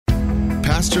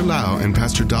Pastor Lau and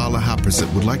Pastor Dala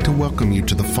Haprasit would like to welcome you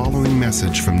to the following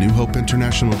message from New Hope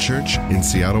International Church in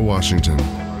Seattle, Washington.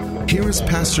 Here is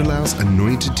Pastor Lau's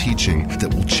anointed teaching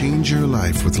that will change your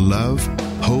life with love,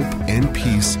 hope, and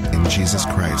peace in Jesus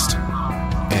Christ.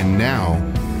 And now,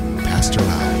 Pastor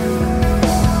Lau.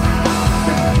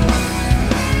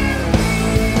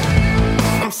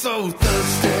 I'm so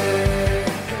thirsty.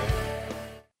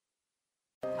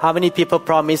 How many people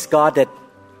promise God that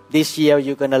this year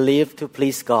you're going to live to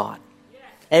please God?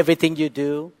 Everything you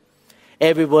do,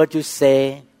 every word you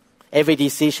say, every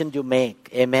decision you make.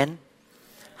 Amen?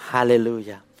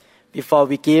 Hallelujah. Before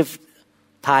we give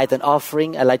tithe and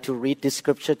offering, I'd like to read this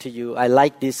scripture to you. I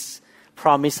like this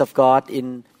promise of God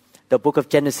in the book of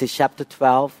Genesis chapter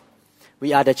 12.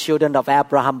 We are the children of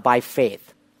Abraham by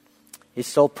faith. It's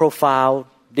so profound,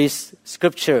 these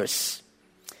scriptures.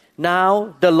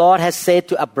 Now the Lord has said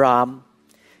to Abraham,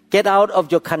 get out of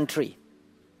your country,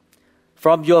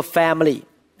 from your family,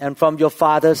 and from your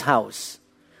father's house,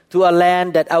 to a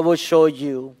land that I will show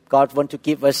you. God wants to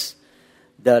give us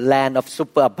the land of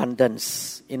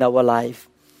superabundance in our life.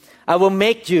 I will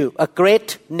make you a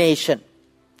great nation.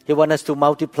 He wants us to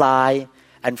multiply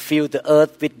and fill the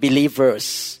earth with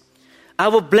believers. I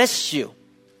will bless you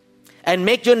and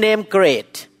make your name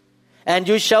great, and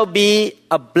you shall be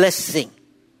a blessing.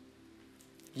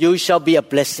 You shall be a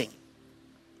blessing.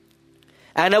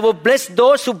 And I will bless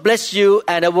those who bless you,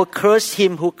 and I will curse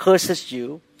him who curses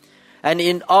you. And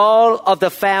in all of the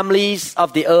families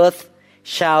of the earth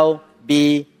shall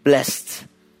be blessed.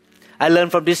 I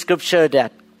learned from this scripture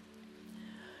that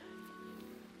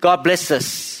God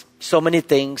blesses so many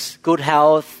things: good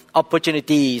health,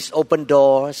 opportunities, open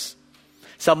doors.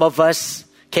 Some of us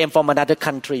came from another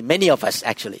country. Many of us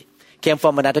actually came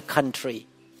from another country.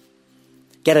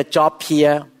 Get a job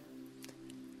here,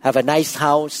 have a nice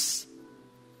house.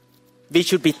 We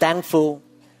should be thankful.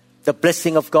 The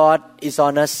blessing of God is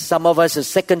on us. Some of us are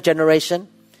second generation.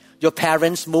 Your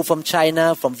parents moved from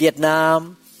China, from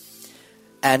Vietnam,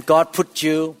 and God put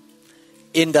you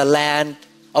in the land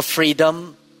of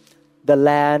freedom, the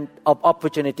land of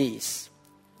opportunities.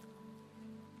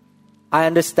 I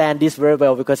understand this very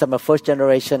well because I'm a first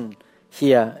generation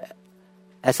here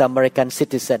as an American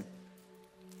citizen.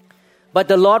 But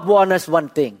the Lord wants us one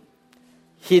thing.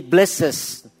 He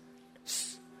blesses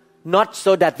not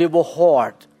so that we will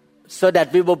hoard, so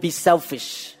that we will be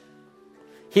selfish.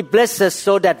 He blesses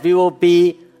so that we will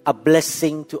be a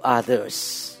blessing to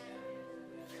others.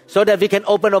 So that we can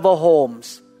open our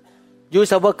homes,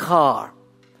 use our car,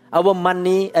 our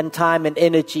money and time and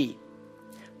energy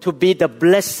to be the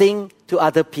blessing to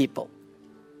other people,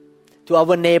 to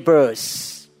our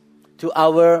neighbors, to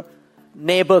our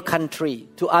neighbor country,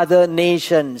 to other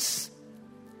nations,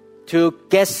 to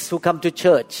guests who come to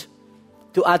church,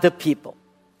 to other people.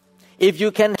 If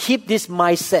you can keep this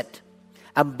mindset,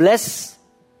 I'm blessed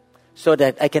so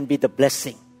that I can be the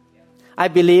blessing. I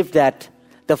believe that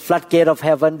the floodgate of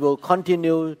heaven will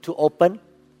continue to open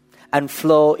and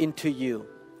flow into you.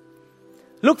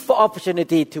 Look for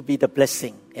opportunity to be the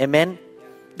blessing. Amen.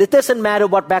 It doesn't matter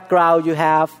what background you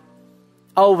have.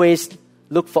 Always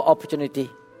look for opportunity.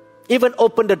 Even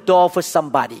open the door for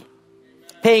somebody.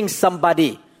 Paying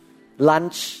somebody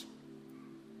lunch.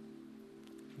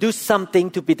 Do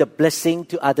something to be the blessing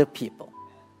to other people.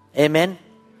 Amen.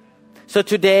 So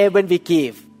today when we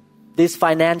give, these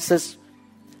finances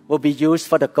will be used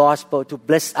for the gospel to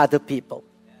bless other people,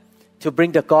 to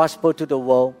bring the gospel to the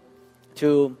world,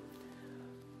 to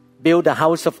build the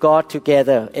house of God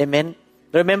together. Amen.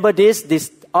 Remember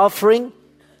this offering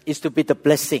is to be the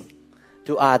blessing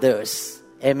to others.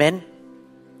 Amen.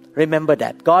 Remember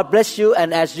that. God bless you,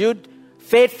 and as you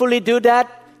faithfully do that,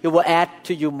 He will add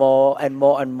to you more and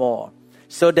more and more,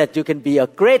 so that you can be a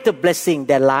greater blessing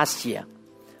than last year.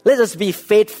 Let us be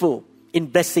faithful in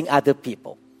blessing other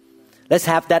people. Let's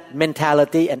have that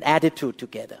mentality and attitude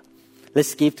together.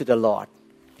 Let's give to the Lord.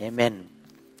 Amen.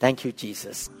 Thank you,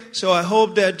 Jesus. So I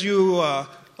hope that you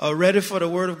are ready for the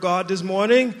Word of God this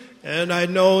morning. And I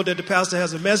know that the pastor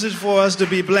has a message for us to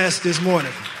be blessed this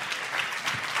morning.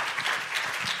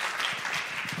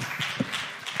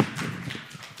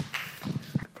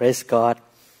 Praise God.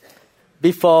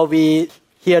 Before we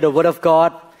hear the Word of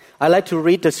God, I'd like to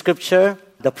read the scripture,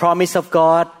 the promise of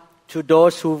God to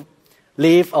those who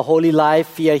live a holy life,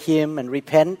 fear Him, and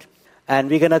repent. And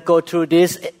we're going to go through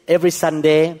this every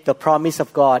Sunday, the promise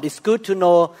of God. It's good to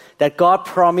know that God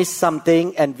promised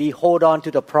something and we hold on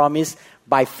to the promise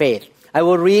by faith. I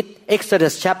will read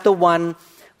Exodus chapter 1,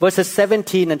 verses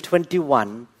 17 and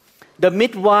 21. The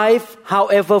midwife,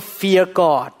 however, feared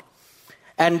God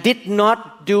and did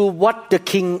not do what the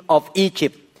king of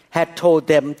Egypt had told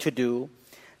them to do.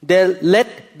 they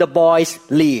let the boys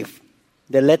leave.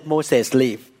 They let Moses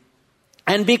leave.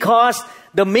 And because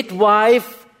the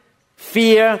midwife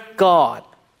feared God,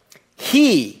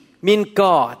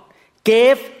 God,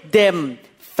 gave them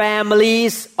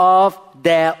families of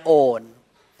their own.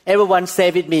 Everyone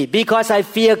say with me, because I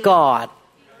fear God.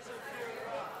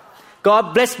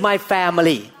 God bless my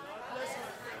family.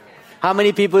 How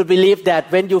many people believe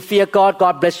that when you fear God,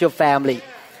 God bless your family?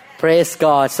 Praise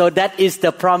God. So that is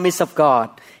the promise of God.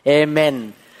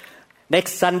 Amen.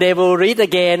 Next Sunday we'll read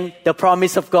again the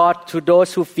promise of God to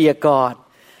those who fear God.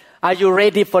 Are you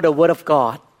ready for the word of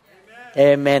God?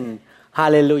 Amen.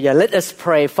 Hallelujah. Let us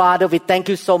pray. Father, we thank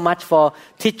you so much for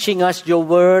teaching us your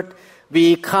word.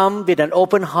 We come with an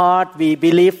open heart. We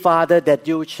believe, Father, that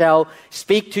you shall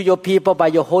speak to your people by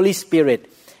your Holy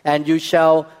Spirit. And you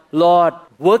shall, Lord,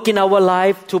 work in our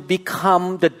life to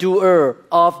become the doer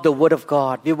of the word of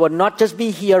God. We will not just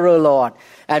be hearer, Lord.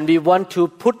 And we want to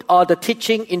put all the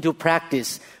teaching into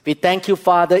practice. We thank you,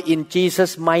 Father, in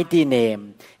Jesus' mighty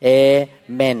name.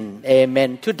 Amen.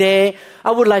 Amen. Today,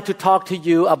 I would like to talk to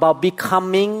you about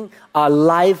becoming a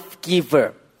life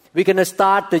giver. We're going to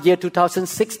start the year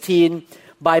 2016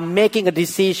 by making a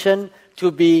decision to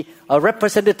be a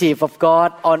representative of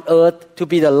God on earth, to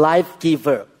be the life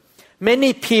giver.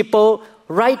 Many people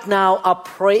right now are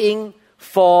praying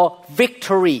for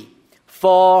victory,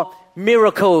 for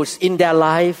miracles in their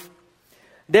life.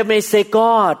 They may say,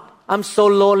 God, I'm so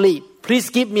lonely. Please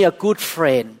give me a good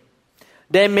friend.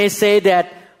 They may say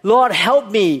that, Lord,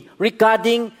 help me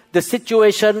regarding the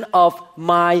situation of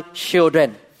my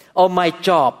children or my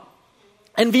job.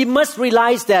 And we must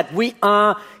realize that we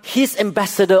are His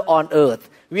ambassador on earth.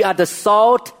 We are the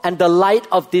salt and the light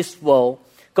of this world.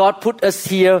 God put us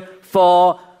here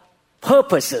for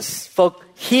purposes, for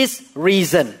His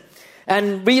reason.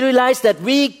 And we realize that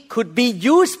we could be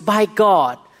used by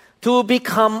God to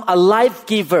become a life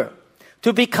giver,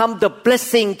 to become the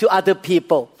blessing to other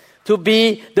people, to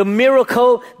be the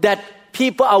miracle that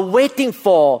people are waiting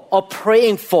for or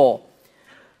praying for.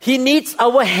 He needs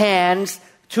our hands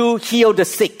to heal the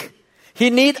sick. He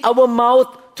needs our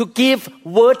mouth to give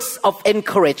words of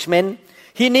encouragement.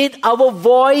 He needs our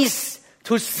voice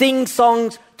to sing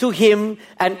songs to Him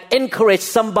and encourage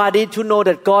somebody to know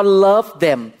that God loves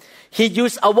them. He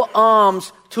uses our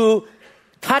arms to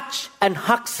touch and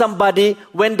hug somebody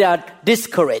when they are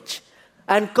discouraged.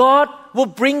 And God will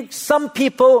bring some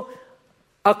people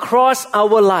across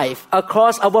our life,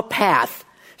 across our path,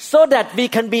 so that we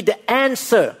can be the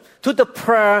answer to the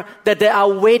prayer that they are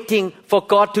waiting for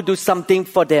God to do something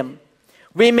for them.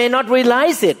 We may not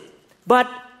realize it, but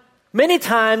many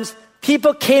times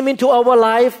people came into our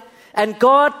life and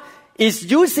God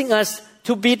is using us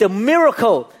to be the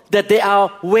miracle that they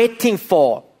are waiting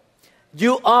for.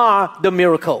 You are the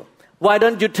miracle. Why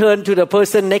don't you turn to the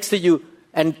person next to you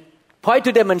and point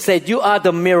to them and say, you are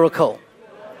the miracle.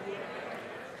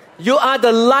 You are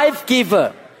the life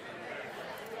giver.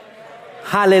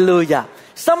 Hallelujah.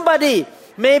 Somebody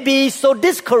may be so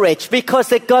discouraged because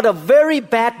they got a very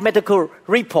bad medical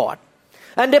report.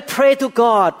 And they pray to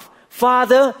God,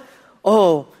 Father,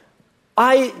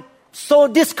 I so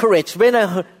discouraged when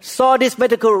I saw this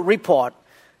medical report.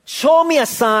 Show me a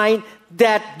sign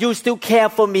that you still care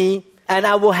for me and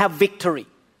I will have victory.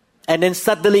 And then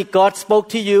suddenly God spoke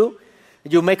to you.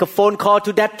 You make a phone call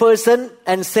to that person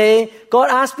and say, God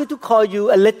asked me to call you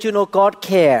and let you know God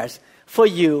cares for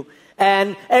you.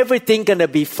 And everything gonna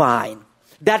be fine.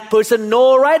 That person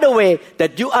know right away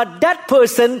that you are that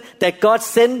person that God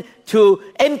sent to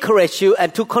encourage you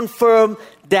and to confirm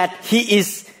that He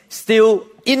is still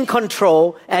in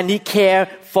control and He cares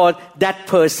for that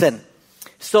person.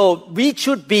 So we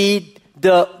should be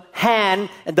the hand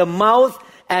and the mouth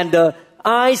and the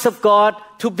eyes of God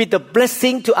to be the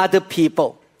blessing to other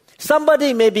people.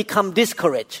 Somebody may become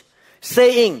discouraged,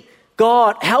 saying,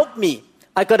 God, help me.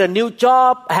 I got a new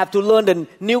job. I have to learn a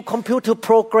new computer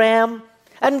program.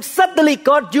 And suddenly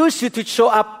God used you to show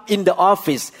up in the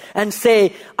office and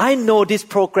say, I know this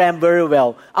program very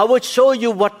well. I will show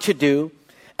you what to do.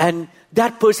 And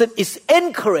that person is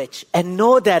encouraged and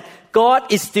know that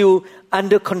God is still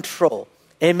under control.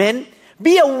 Amen.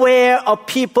 Be aware of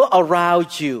people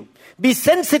around you. Be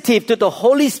sensitive to the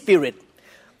Holy Spirit.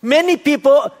 Many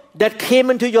people that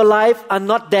came into your life are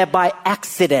not there by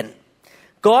accident.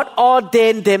 God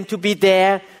ordained them to be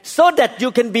there so that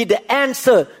you can be the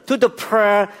answer to the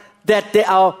prayer that they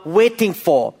are waiting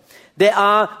for. There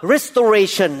are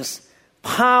restorations,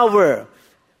 power,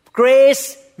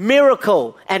 grace,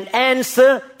 miracle, and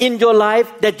answer in your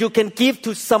life that you can give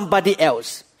to somebody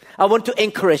else. I want to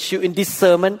encourage you in this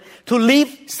sermon to live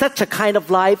such a kind of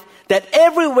life that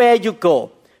everywhere you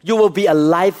go, You will be a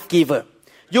life giver.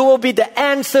 You will be the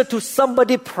answer to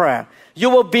somebody's prayer. You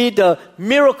will be the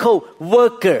miracle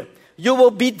worker. You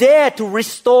will be there to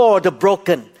restore the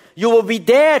broken. You will be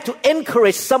there to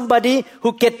encourage somebody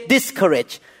who get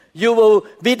discouraged. You will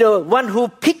be the one who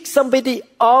picks somebody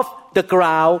off the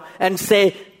ground and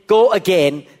say, go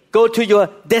again, go to your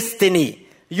destiny.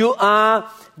 You are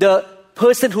the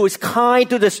person who is kind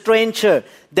to the stranger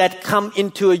that come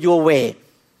into your way.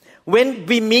 When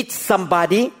we meet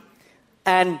somebody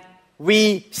and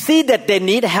we see that they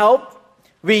need help,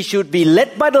 we should be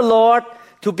led by the Lord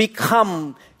to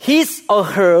become his or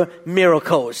her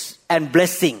miracles and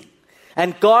blessing.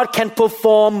 And God can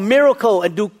perform miracles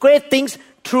and do great things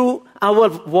through our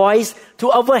voice,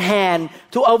 to our hand,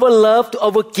 to our love, to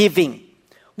our giving.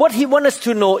 What he wants us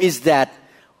to know is that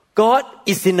God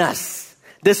is in us.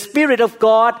 The Spirit of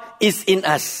God is in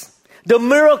us. The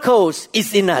miracles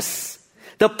is in us.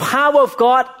 The power of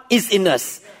God is in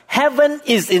us. Heaven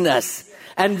is in us.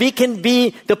 And we can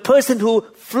be the person who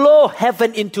flow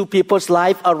heaven into people's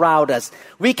life around us.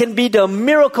 We can be the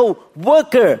miracle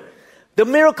worker. The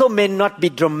miracle may not be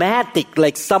dramatic,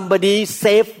 like somebody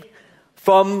saved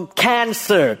from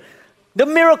cancer. The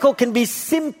miracle can be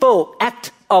simple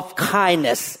act of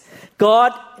kindness.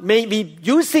 God may be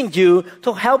using you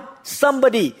to help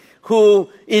somebody who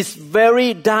is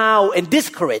very down and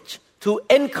discouraged, to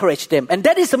encourage them. And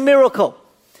that is a miracle.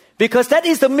 Because that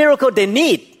is the miracle they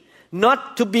need,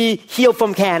 not to be healed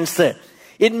from cancer.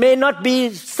 It may not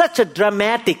be such a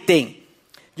dramatic thing.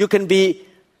 You can be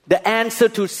the answer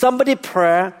to somebody's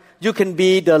prayer. You can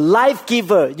be the life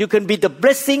giver. You can be the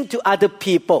blessing to other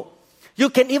people. You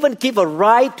can even give a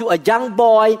ride to a young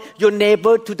boy, your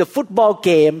neighbor, to the football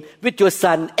game with your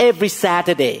son every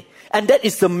Saturday. And that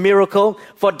is a miracle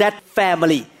for that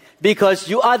family. Because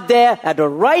you are there at the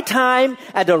right time,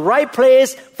 at the right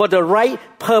place, for the right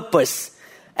purpose.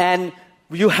 And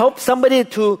you help somebody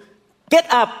to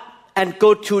get up and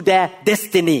go to their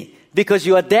destiny. Because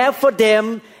you are there for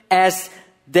them as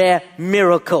their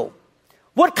miracle.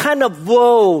 What kind of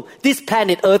world this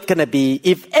planet Earth gonna be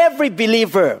if every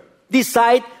believer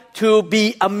decide to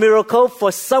be a miracle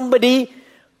for somebody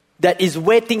that is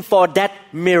waiting for that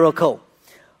miracle?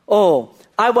 Oh,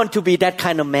 I want to be that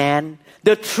kind of man.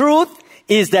 The truth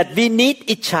is that we need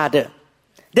each other.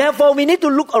 Therefore, we need to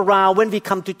look around when we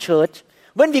come to church,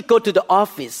 when we go to the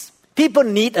office. People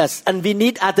need us and we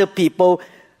need other people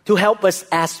to help us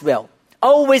as well.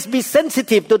 Always be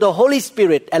sensitive to the Holy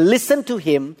Spirit and listen to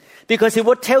Him, because He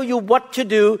will tell you what to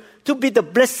do to be the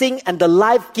blessing and the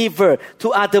life giver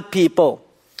to other people.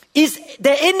 Is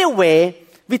there any way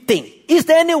we think, is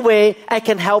there any way I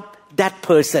can help that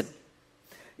person?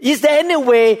 Is there any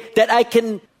way that I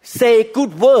can say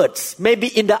good words, maybe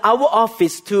in our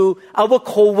office to our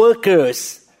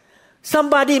co-workers?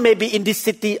 Somebody may be in this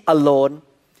city alone.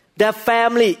 Their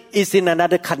family is in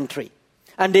another country.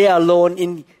 And they are alone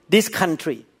in this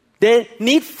country. They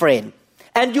need friend.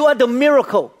 And you are the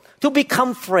miracle to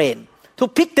become friend, to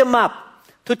pick them up,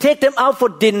 to take them out for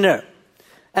dinner.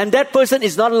 And that person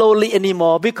is not lonely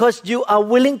anymore because you are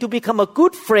willing to become a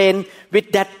good friend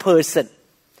with that person.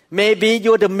 Maybe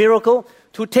you're the miracle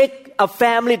to take a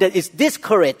family that is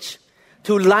discouraged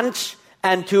to lunch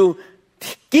and to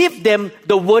give them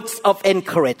the words of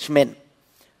encouragement.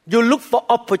 You look for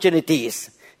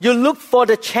opportunities. You look for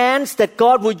the chance that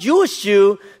God will use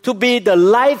you to be the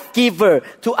life giver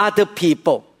to other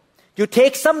people. You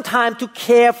take some time to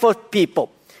care for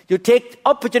people. You take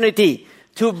opportunity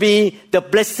to be the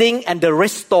blessing and the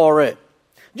restorer.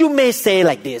 You may say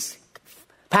like this,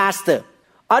 Pastor,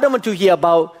 I don't want to hear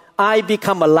about I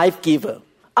become a life giver.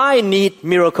 I need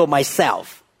miracle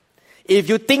myself. If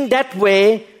you think that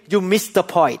way, you miss the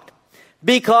point.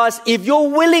 Because if you're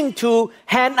willing to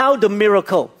hand out the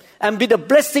miracle and be the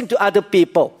blessing to other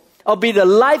people, or be the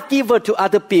life giver to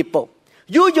other people,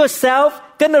 you yourself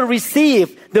gonna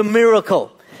receive the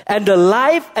miracle and the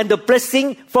life and the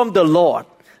blessing from the Lord.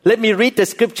 Let me read the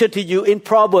scripture to you in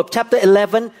Proverbs chapter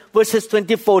 11, verses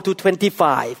 24 to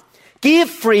 25. Give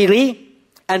freely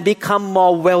and become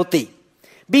more wealthy.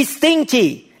 Be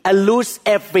stingy and lose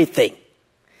everything.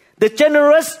 The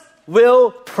generous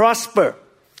will prosper.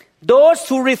 Those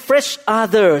who refresh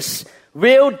others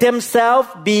will themselves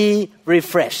be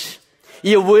refreshed.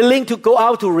 You're willing to go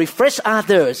out to refresh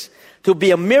others, to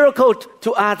be a miracle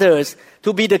to others,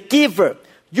 to be the giver.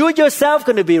 You yourself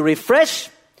going to be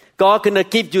refreshed. God going to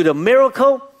give you the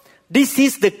miracle. This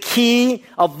is the key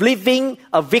of living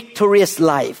a victorious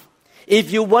life.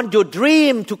 If you want your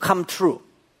dream to come true,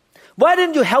 why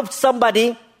don't you help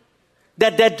somebody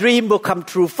that their dream will come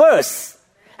true first?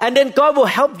 And then God will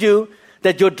help you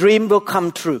that your dream will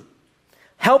come true.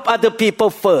 help other people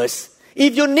first.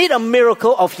 If you need a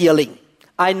miracle of healing,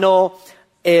 I know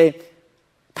a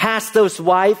pastor's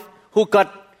wife who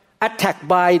got attacked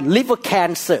by liver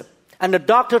cancer, and the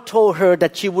doctor told her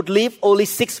that she would live only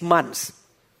 6 months.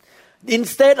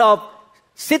 Instead of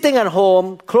sitting at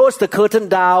home, close the curtain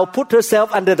down, put herself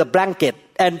under the blanket,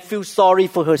 and feel sorry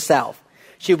for herself,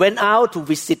 she went out to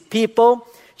visit people.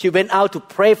 She went out to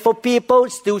pray for people,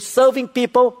 still serving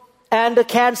people, and the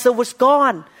cancer was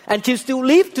gone. And she still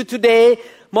lived to today,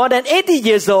 more than 80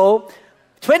 years old.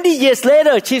 20 years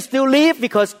later, she still lives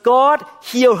because God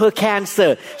healed her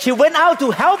cancer. She went out to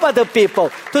help other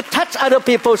people, to touch other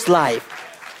people's life.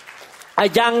 A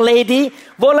young lady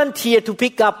volunteered to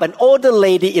pick up an older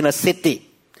lady in a city.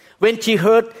 When she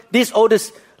heard this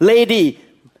oldest lady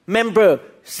member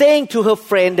saying to her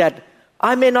friend that,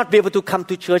 I may not be able to come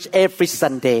to church every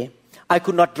Sunday. I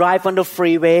could not drive on the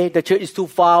freeway. The church is too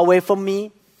far away from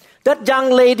me. That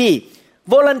young lady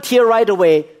volunteered right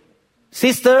away.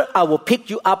 Sister, I will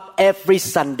pick you up every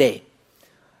Sunday.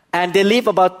 And they live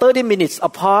about 30 minutes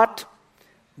apart.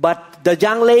 But the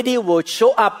young lady would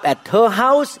show up at her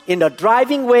house in the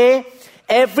driving way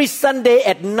every Sunday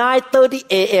at 9:30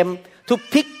 a.m. to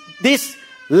pick this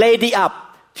lady up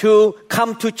to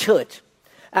come to church.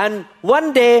 And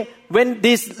one day, when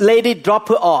this lady dropped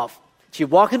her off, she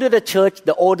walked into the church,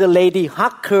 the older lady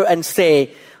hugged her and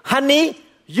say, honey,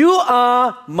 you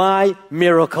are my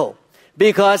miracle.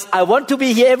 Because I want to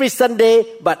be here every Sunday,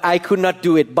 but I could not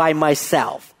do it by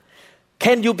myself.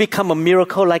 Can you become a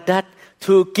miracle like that?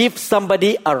 To give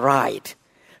somebody a ride.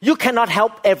 You cannot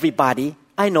help everybody.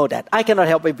 I know that. I cannot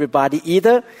help everybody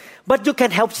either. But you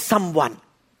can help someone.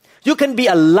 You can be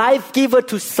a life giver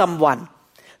to someone.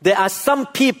 There are some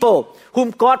people whom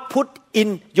God put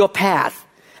in your path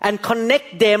and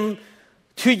connect them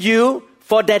to you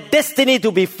for their destiny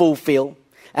to be fulfilled.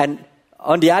 And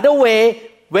on the other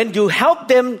way, when you help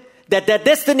them that their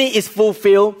destiny is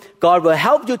fulfilled, God will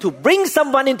help you to bring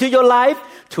someone into your life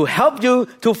to help you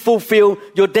to fulfill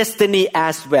your destiny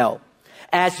as well.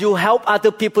 As you help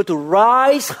other people to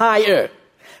rise higher,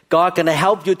 God can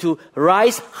help you to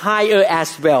rise higher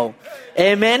as well.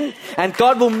 Amen. And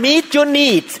God will meet your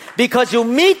needs because you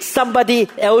meet somebody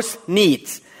else's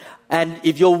needs. And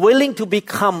if you're willing to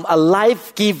become a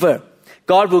life giver,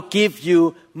 God will give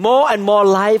you more and more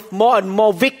life, more and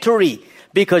more victory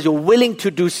because you're willing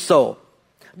to do so.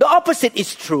 The opposite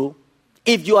is true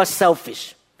if you are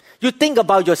selfish. You think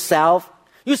about yourself.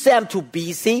 You say, I'm too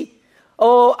busy.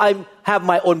 Oh, I have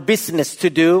my own business to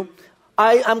do.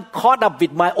 I am caught up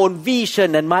with my own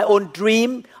vision and my own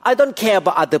dream. I don't care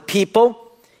about other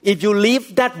people. If you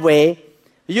live that way,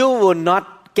 you will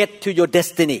not get to your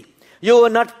destiny. You will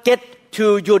not get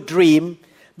to your dream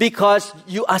because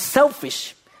you are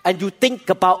selfish and you think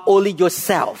about only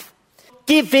yourself.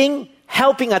 Giving,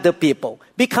 helping other people,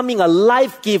 becoming a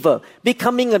life giver,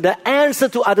 becoming the answer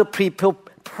to other people's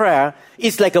prayer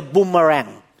is like a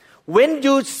boomerang. When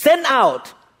you send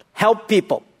out, help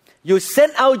people, you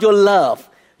send out your love,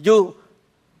 you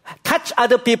touch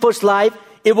other people's life,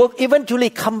 it will eventually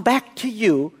come back to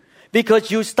you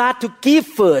because you start to give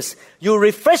first. You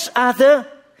refresh others,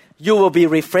 you will be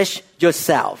refreshed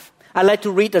yourself. I like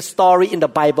to read a story in the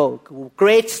Bible,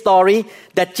 great story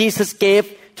that Jesus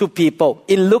gave to people.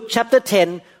 In Luke chapter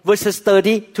 10, verses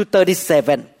 30 to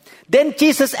 37. Then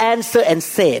Jesus answered and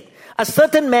said, a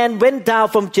certain man went down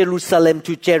from Jerusalem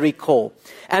to Jericho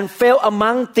and fell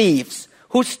among thieves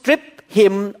who stripped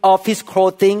him of his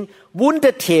clothing,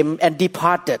 wounded him and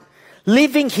departed,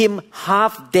 leaving him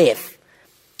half dead.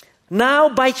 Now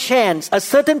by chance a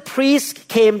certain priest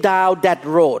came down that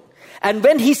road, and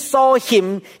when he saw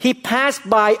him, he passed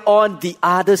by on the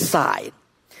other side.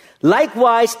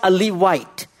 Likewise a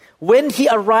Levite, when he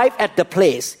arrived at the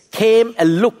place, came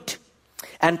and looked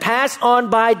and passed on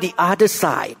by the other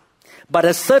side. But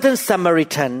a certain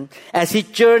Samaritan, as he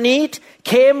journeyed,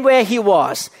 came where he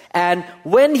was, and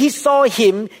when he saw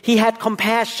him, he had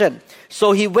compassion.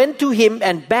 So he went to him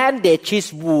and bandaged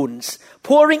his wounds,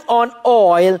 pouring on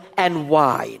oil and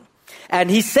wine. And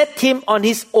he set him on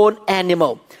his own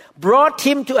animal, brought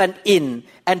him to an inn,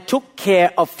 and took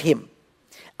care of him.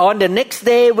 On the next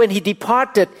day, when he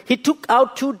departed, he took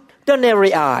out 2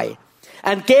 denarii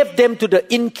and gave them to the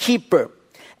innkeeper,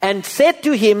 and said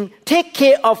to him, take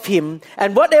care of him,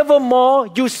 and whatever more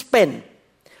you spend,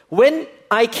 when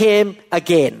I came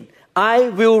again, I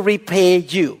will repay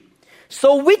you.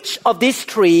 So which of these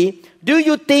 3 do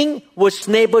you think was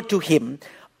neighbor to him,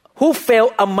 who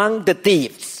fell among the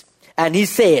thieves? And he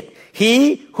said,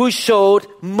 he who showed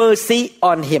mercy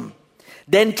on him.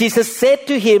 Then Jesus said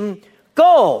to him,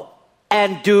 go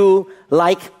and do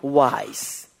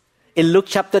likewise. In Luke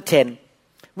chapter 10,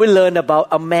 we learn about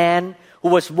a man who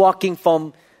was walking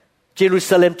from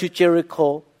Jerusalem to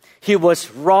Jericho. He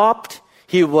was robbed,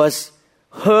 he was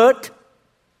hurt,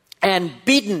 and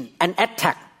beaten and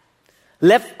attacked,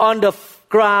 left on the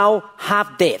ground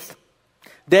half dead.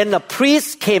 Then a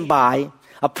priest came by,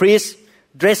 a priest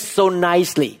dressed so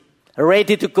nicely,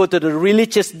 ready to go to the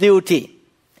religious duty.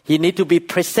 He need to be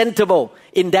presentable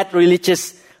in that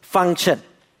religious function.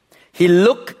 He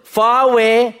looked far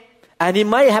away and he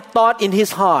might have thought in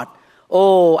his heart,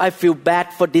 oh, I feel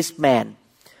bad for this man.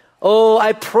 Oh,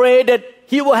 I pray that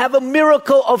he will have a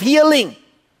miracle of healing.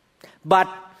 But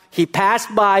he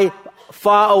passed by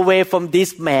far away from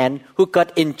this man who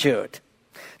got injured.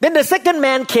 Then the second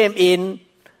man came in,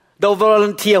 the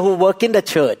volunteer who worked in the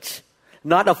church,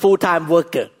 not a full-time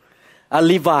worker, a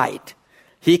Levite.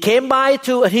 He came by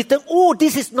too and he thought, oh,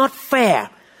 this is not fair.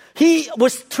 He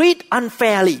was treated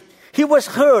unfairly. He was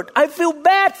hurt. I feel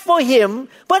bad for him,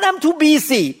 but I'm too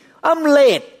busy. I'm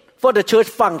late for the church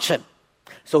function.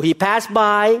 So he passed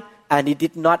by and he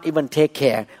did not even take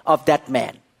care of that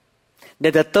man.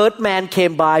 Then the third man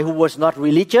came by who was not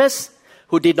religious,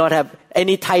 who did not have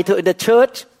any title in the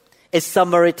church, a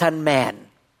Samaritan man.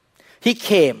 He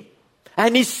came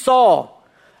and he saw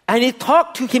and he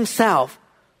talked to himself,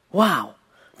 wow,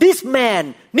 this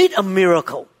man need a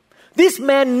miracle. This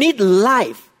man need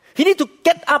life. He need to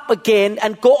get up again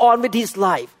and go on with his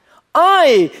life.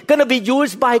 I gonna be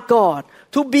used by God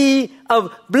to be a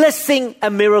blessing, a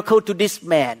miracle to this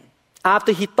man.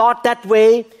 After he thought that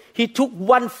way, he took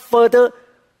one further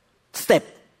step.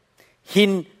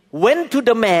 He went to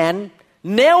the man,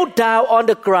 knelt down on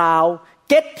the ground,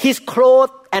 get his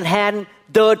clothes and hand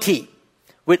dirty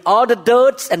with all the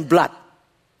dirt and blood.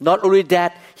 Not only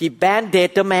that, he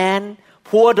bandaged the man,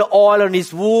 poured the oil on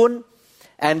his wound,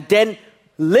 and then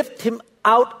lift him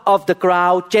out of the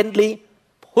ground gently,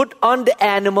 put on the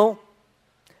animal,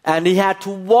 and he had to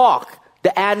walk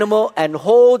the animal and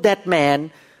hold that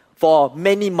man for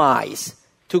many miles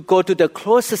to go to the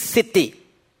closest city.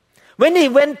 When he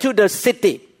went to the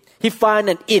city, he found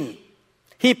an inn.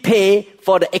 He paid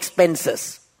for the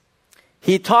expenses.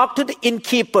 He talked to the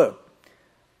innkeeper.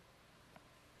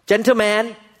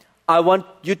 Gentleman, I want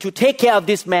you to take care of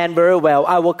this man very well.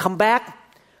 I will come back.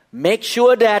 Make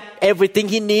sure that everything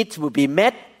he needs will be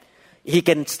met. He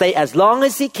can stay as long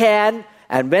as he can.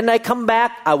 And when I come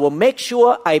back, I will make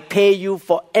sure I pay you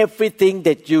for everything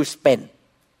that you spend.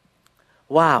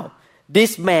 Wow.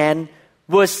 This man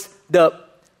was the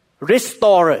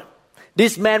restorer.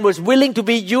 This man was willing to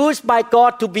be used by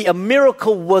God to be a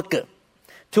miracle worker,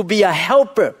 to be a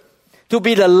helper, to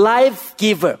be the life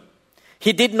giver.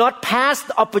 He did not pass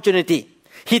the opportunity.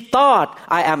 He thought,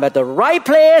 I am at the right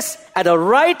place, at the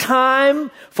right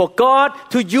time for God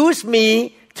to use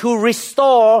me to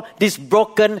restore this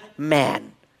broken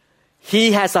man.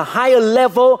 He has a higher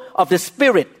level of the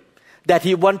spirit that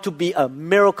he wants to be a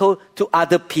miracle to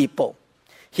other people.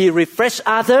 He refreshed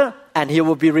others and he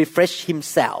will be refreshed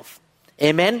himself.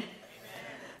 Amen?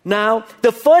 Now,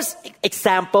 the first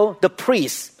example, the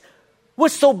priest,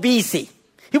 was so busy.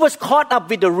 He was caught up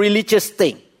with the religious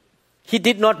thing. He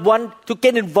did not want to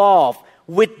get involved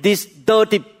with this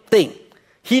dirty thing.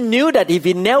 He knew that if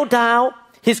he knelt down,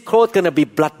 his clothes going to be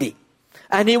bloody.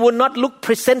 And he would not look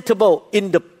presentable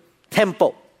in the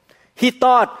temple. He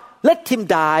thought, let him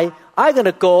die. I'm going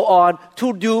to go on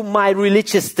to do my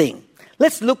religious thing.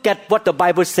 Let's look at what the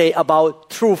Bible says about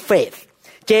true faith.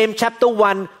 James chapter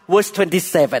 1 verse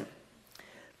 27.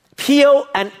 Pure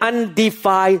and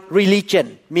undefiled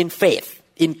religion means faith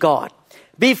in God.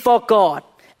 Before God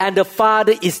and the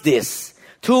Father is this,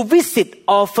 to visit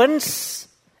orphans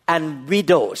and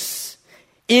widows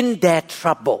in their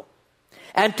trouble,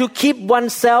 and to keep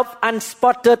oneself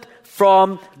unspotted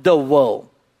from the world.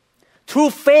 True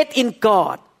faith in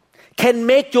God can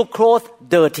make your clothes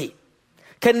dirty,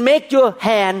 can make your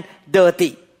hand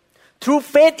dirty. True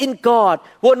faith in God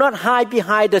will not hide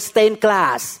behind the stained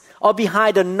glass or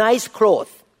behind the nice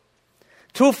clothes.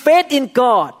 True faith in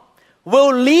God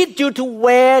will lead you to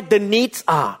where the needs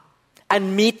are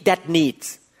and meet that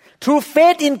needs. True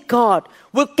faith in God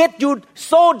will get you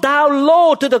so down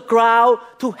low to the ground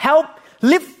to help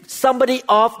lift somebody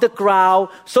off the ground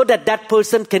so that that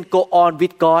person can go on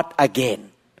with God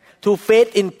again. True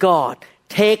faith in God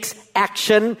takes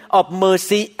action of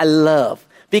mercy and love,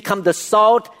 become the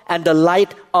salt and the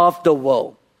light of the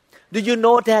world. Do you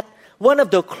know that one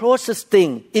of the closest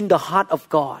things in the heart of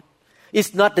God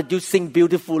is not that you sing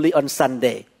beautifully on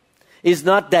Sunday. It's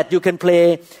not that you can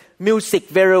play music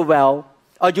very well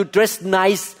or you dress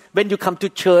nice when you come to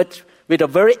church with a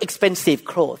very expensive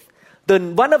clothes.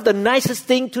 one of the nicest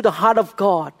things to the heart of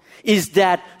God is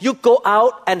that you go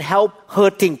out and help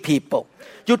hurting people.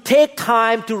 You take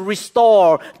time to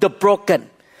restore the broken.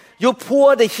 You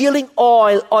pour the healing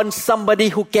oil on somebody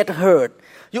who get hurt.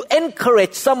 You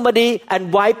encourage somebody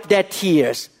and wipe their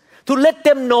tears to let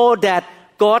them know that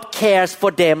God cares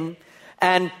for them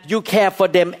and you care for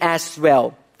them as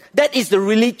well. That is the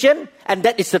religion and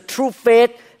that is the true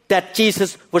faith that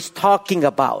Jesus was talking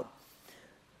about.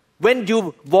 When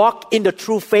you walk in the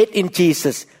true faith in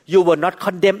Jesus, you will not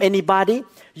condemn anybody.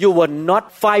 You will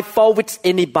not find fault with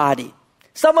anybody.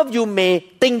 Some of you may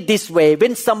think this way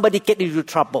when somebody gets into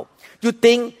trouble. You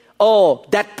think, oh,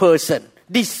 that person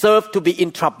deserves to be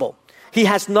in trouble. He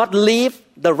has not lived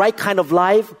the right kind of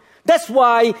life. That's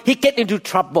why he gets into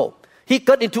trouble. He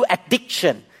got into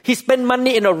addiction. He spent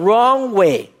money in a wrong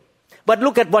way. But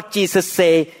look at what Jesus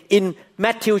said in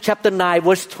Matthew chapter 9,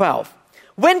 verse 12.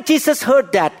 When Jesus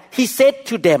heard that, he said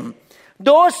to them,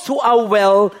 those who are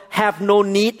well have no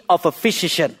need of a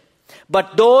physician,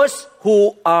 but those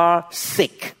who are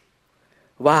sick.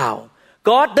 Wow.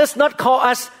 God does not call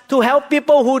us to help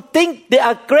people who think they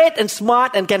are great and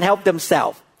smart and can help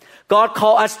themselves. God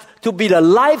calls us to be the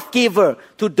life giver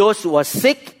to those who are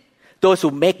sick, those who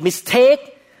make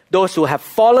mistakes, those who have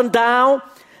fallen down.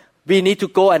 We need to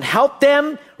go and help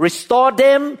them, restore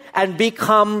them, and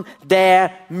become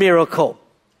their miracle.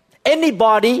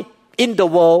 Anybody in the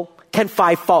world can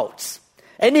find faults.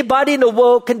 Anybody in the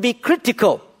world can be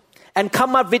critical and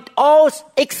come up with all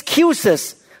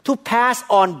excuses to pass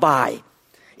on by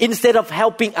instead of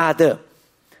helping others.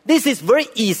 This is very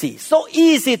easy. So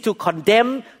easy to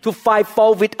condemn, to find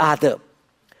fault with others.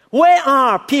 Where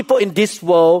are people in this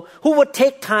world who would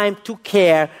take time to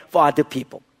care for other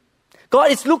people?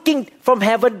 God is looking from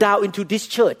heaven down into this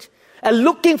church and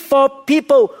looking for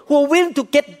people who are willing to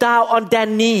get down on their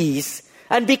knees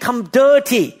and become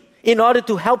dirty in order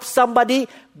to help somebody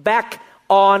back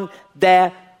on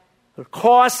their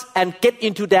course and get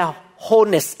into their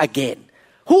wholeness again.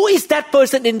 Who is that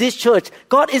person in this church?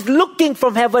 God is looking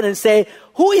from heaven and say,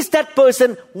 who is that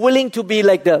person willing to be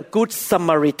like the Good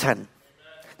Samaritan?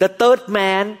 The third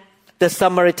man, the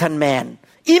Samaritan man,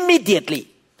 immediately,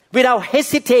 without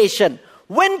hesitation,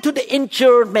 went to the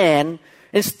injured man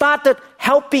and started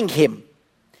helping him.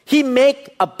 He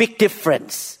made a big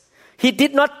difference. He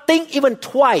did not think even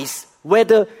twice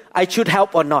whether I should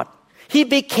help or not. He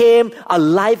became a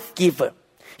life giver.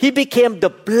 He became the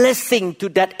blessing to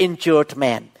that injured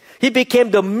man. He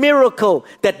became the miracle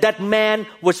that that man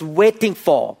was waiting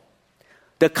for.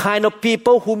 The kind of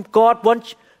people whom God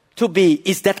wants to be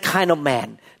is that kind of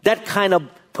man, that kind of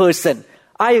person.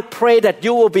 I pray that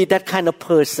you will be that kind of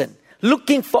person,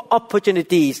 looking for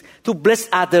opportunities to bless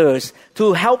others,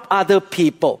 to help other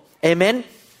people. Amen?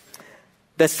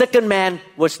 The second man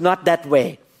was not that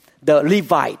way. The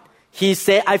Levite. He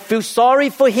said, I feel sorry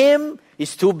for him.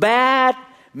 It's too bad.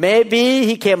 Maybe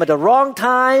he came at the wrong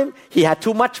time. He had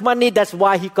too much money. That's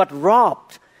why he got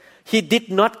robbed. He did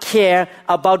not care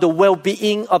about the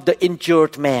well-being of the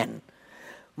injured man.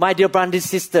 My dear brother and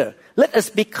sister, let us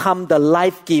become the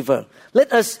life giver.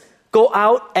 Let us go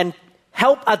out and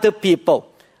help other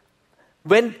people.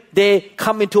 When they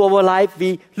come into our life,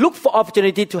 we look for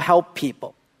opportunity to help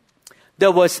people.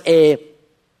 There was a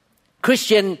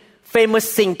Christian famous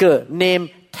singer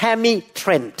named Tammy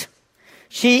Trent.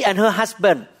 She and her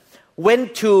husband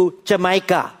went to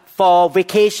Jamaica for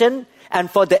vacation and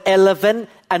for the 11th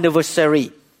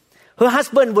anniversary. Her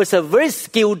husband was a very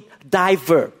skilled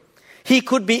diver. He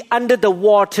could be under the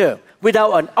water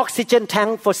without an oxygen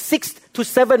tank for 6 to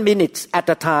 7 minutes at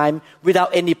a time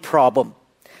without any problem.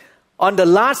 On the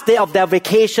last day of their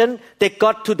vacation, they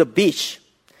got to the beach.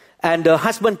 And the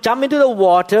husband jumped into the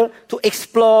water to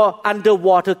explore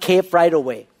underwater cave right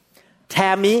away.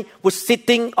 Tammy was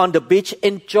sitting on the beach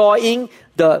enjoying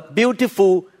the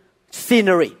beautiful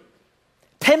scenery.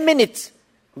 10 minutes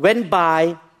went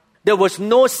by. There was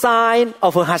no sign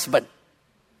of her husband.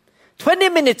 20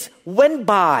 minutes went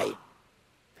by.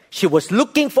 She was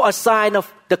looking for a sign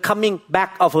of the coming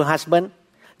back of her husband.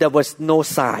 There was no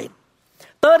sign.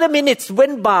 30 minutes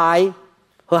went by.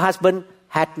 Her husband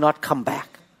had not come back.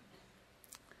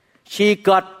 She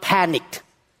got panicked.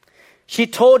 She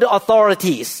told the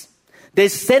authorities. They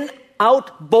sent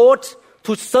out boats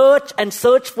to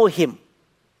search for him.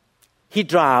 He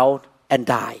drowned and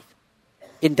died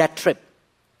in that trip.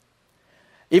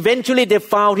 Eventually, they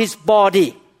found his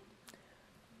body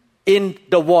in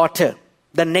the water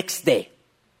the next day.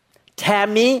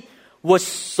 Tammy was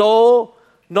so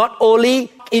not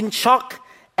only in shock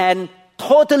and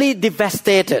totally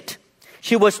devastated,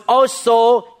 she was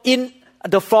also in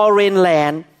the foreign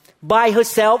land by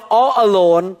herself, all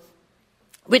alone,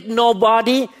 with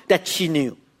nobody that she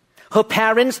knew. Her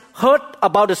parents heard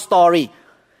about the story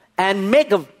and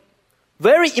make a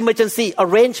very emergency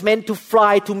arrangement to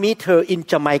fly to meet her in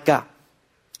Jamaica.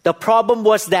 The problem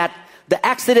was that the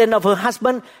accident of her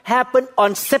husband happened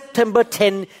on September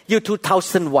 10, year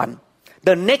 2001.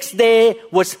 The next day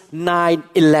was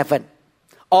 9/11.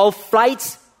 All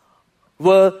flights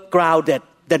were grounded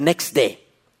the next day.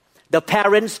 The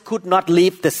parents could not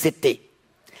leave the city.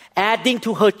 Adding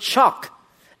to her shock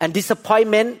and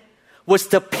disappointment was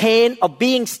the pain of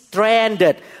being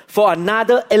stranded for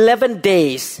another 11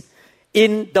 days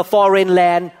in the foreign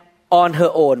land on her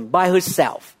own, by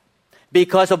herself,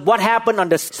 because of what happened on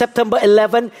the September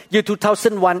 11, year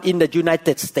 2001 in the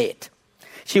United States.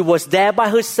 She was there by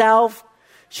herself.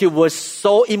 She was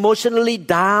so emotionally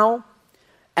down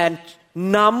and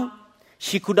numb.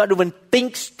 She could not even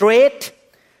think straight.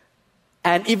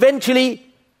 And eventually,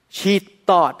 she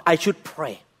thought, I should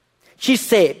pray. She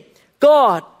said,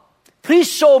 God, please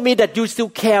show me that you still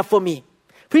care for me.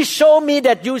 Please show me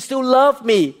that you still love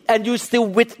me and you still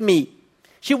with me.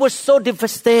 She was so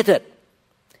devastated.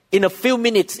 In a few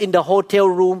minutes in the hotel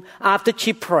room after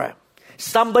she prayed,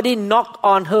 somebody knocked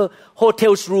on her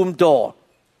hotel's room door.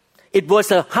 It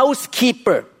was a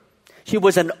housekeeper. She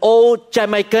was an old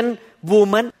Jamaican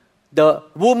woman. The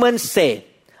woman said,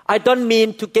 I don't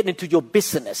mean to get into your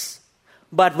business,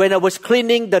 but when I was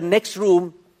cleaning the next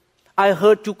room, I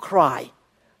heard you cry.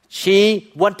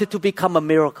 She wanted to become a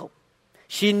miracle.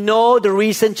 She knew the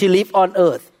reason she lived on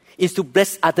earth is to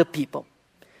bless other people.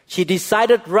 She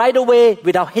decided right away,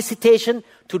 without hesitation,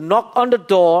 to knock on the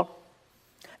door.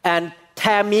 And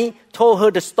Tammy told her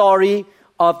the story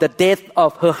of the death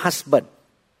of her husband.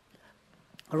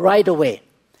 Right away,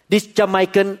 this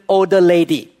Jamaican older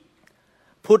lady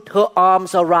put her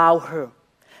arms around her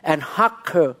and hugged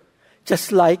her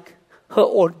just like her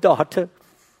own daughter.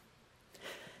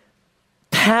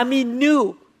 Tammy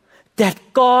knew that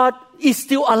God is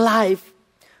still alive.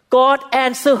 God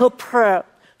answered her prayer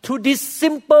to this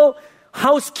simple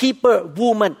housekeeper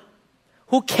woman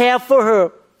who cared for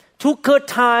her, took her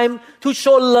time to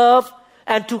show love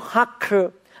and to hug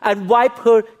her and wipe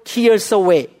her tears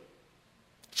away.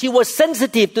 She was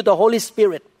sensitive to the Holy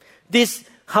Spirit, this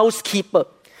housekeeper.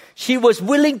 She was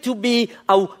willing to be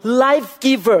a life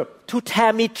giver to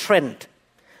Tammy Trent,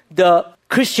 the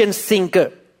Christian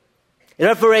singer.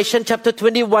 Revelation chapter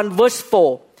 21 verse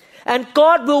 4. And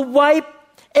God will wipe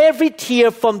every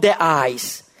tear from their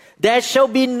eyes. There shall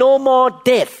be no more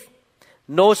death,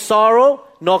 no sorrow,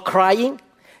 nor crying.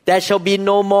 There shall be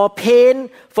no more pain,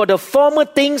 for the former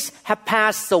things have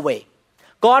passed away.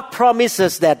 God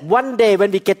promises that one day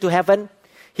when we get to heaven,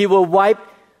 He will wipe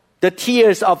the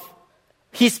tears of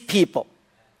His people.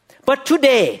 But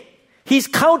today, He's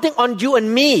counting on you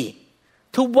and me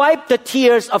to wipe the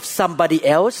tears of somebody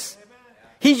else.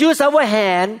 He used our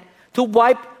hand to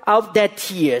wipe out their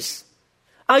tears.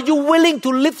 Are you willing to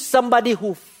lift somebody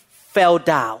who fell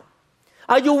down?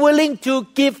 Are you willing to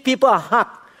give people a hug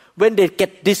when they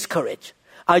get discouraged?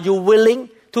 Are you willing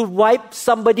to wipe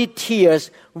somebody's tears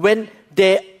when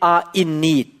they are in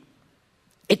need?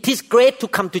 It is great to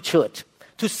come to church,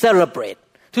 to celebrate,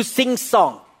 to sing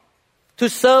song, to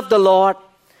serve the Lord,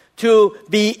 to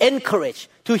be encouraged,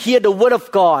 to hear the word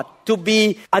of God, to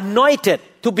be anointed,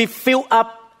 to be filled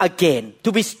up again,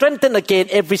 to be strengthened again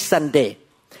every Sunday.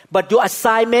 But your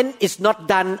assignment is not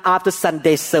done after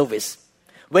Sunday service.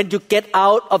 When you get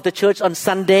out of the church on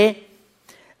Sunday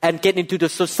and get into the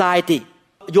society,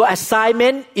 your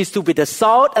assignment is to be the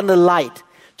salt and the light,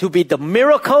 to be the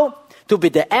miracle, to be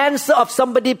the answer of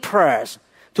somebody's prayers,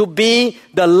 to be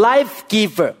the life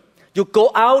giver. You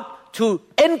go out to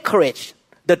encourage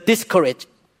the discouraged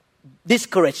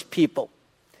people.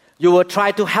 You will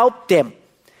try to help them.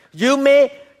 You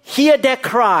may hear their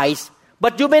cries,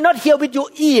 but you may not hear with your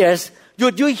ears.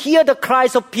 You hear the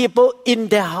cries of people in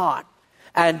their heart.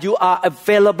 And you are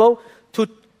available to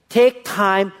take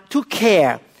time to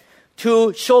care,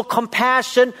 to show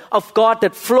compassion of God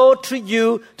that flow through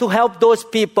you to help those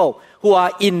people who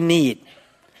are in need.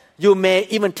 You may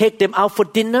even take them out for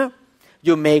dinner.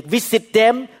 You may visit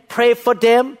them, pray for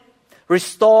them,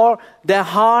 restore their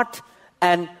heart,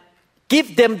 and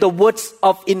give them the words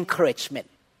of encouragement.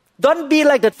 Don't be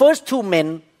like the first two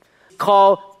men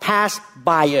called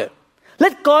pass-buyer.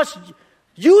 Let God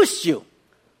use you.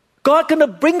 God gonna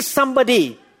bring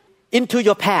somebody into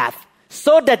your path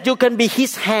so that you can be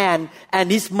His hand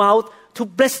and His mouth to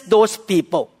bless those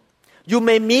people. You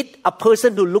may meet a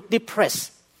person who look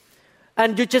depressed,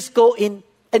 and you just go in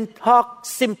and talk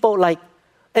simple like,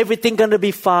 everything gonna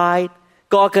be fine.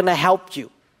 God gonna help you.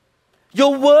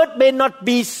 Your word may not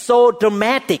be so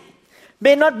dramatic,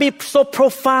 may not be so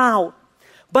profound,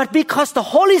 but because the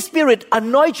Holy Spirit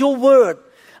anoint your word,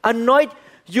 anoint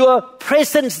your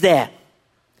presence there,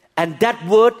 and that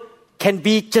word can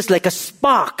be just like a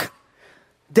spark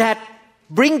that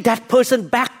bring that person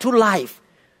back to life.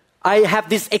 I have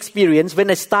this experience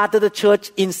when I started the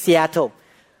church in Seattle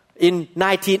in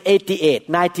 1988,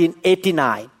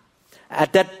 1989.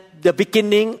 At the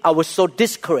beginning, I was so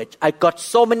discouraged. I got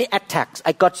so many attacks.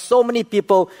 I got so many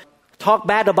people talk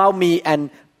bad about me and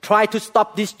try to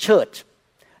stop this church.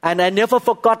 And I never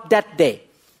forgot that day.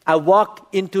 I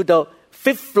walked into the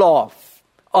 5th floor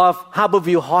of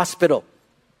Harborview Hospital.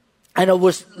 And I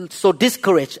was so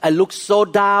discouraged. I looked so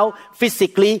down,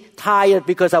 physically tired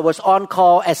because I was on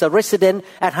call as a resident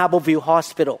at Harborview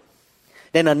Hospital.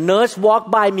 Then a nurse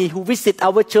walked by me who visited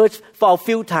our church for a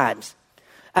few times.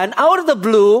 And out of the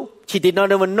blue, she did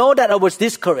not even know that I was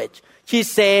discouraged. She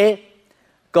said,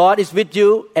 God is with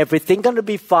you. Everything's going to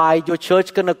be fine. Your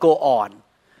church going to go on.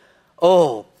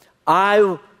 Oh,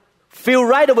 I feel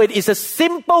right away. It's a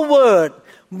simple word,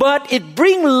 but it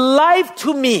brings life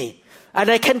to me. And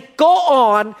I can go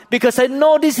on because I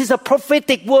know this is a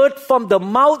prophetic word from the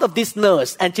mouth of this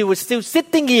nurse. And she was still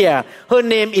sitting here. Her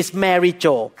name is Mary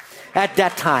Jo at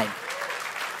that time.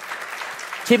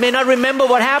 She may not remember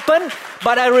what happened,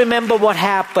 but I remember what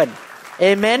happened.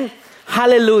 Amen.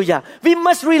 Hallelujah. We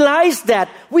must realize that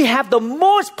we have the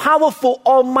most powerful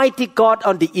Almighty God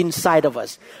on the inside of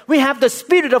us. We have the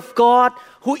Spirit of God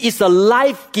who is a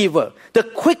life giver, the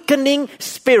quickening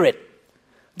Spirit.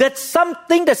 That's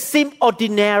something that seems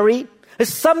ordinary.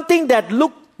 It's something that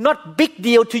looks not big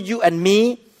deal to you and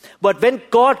me. But when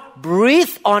God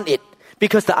breathes on it,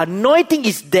 because the anointing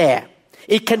is there,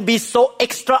 it can be so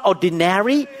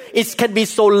extraordinary. It can be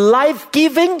so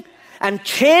life-giving and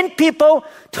change people,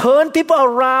 turn people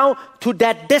around to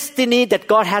that destiny that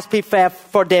God has prepared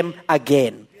for them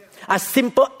again. A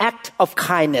simple act of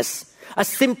kindness, a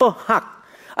simple hug,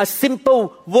 a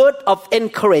simple word of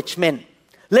encouragement.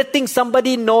 Letting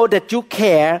somebody know that you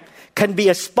care can be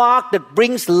a spark that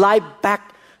brings life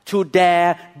back to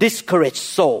their discouraged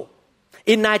soul.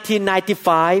 In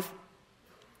 1995,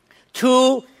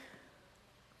 2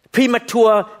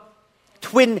 premature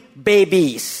twin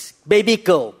baby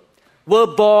girl, were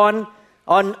born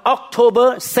on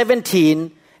October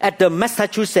 17 at the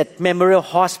Massachusetts Memorial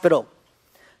Hospital.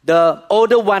 The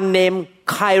older one named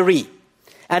Kyrie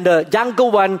and the younger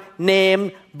one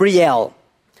named Brielle.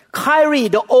 Kyrie,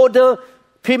 the older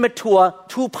premature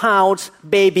 2 pounds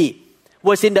baby,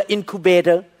 was in the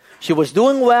incubator. She was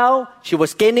doing well. She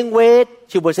was gaining weight.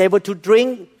 She was able to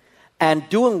drink and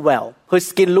doing well. Her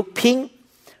skin looked pink.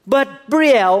 But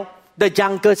Brielle, the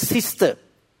younger sister,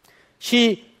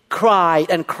 she cried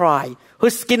and cried. Her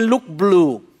skin looked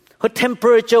blue. Her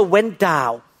temperature went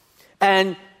down.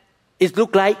 And it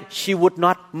looked like she would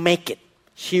not make it.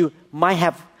 She might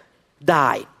have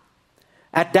died.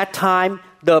 At that time,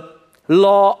 the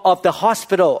law of the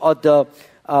hospital or the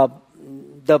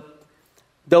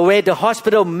way the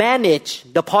hospital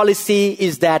managed the policy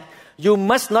is that you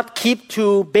must not keep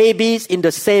 2 babies in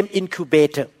the same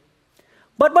incubator.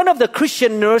 But one of the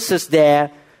Christian nurses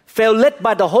there felt led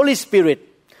by the Holy Spirit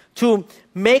to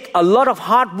make a lot of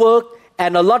hard work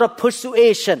and a lot of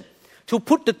persuasion to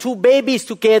put the 2 babies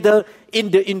together in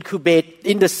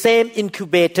the same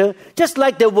incubator, just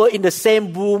like they were in the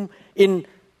same womb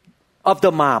of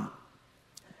the mom.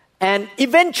 And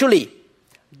eventually,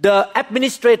 the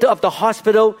administrator of the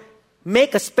hospital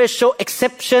make a special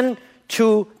exception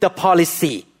to the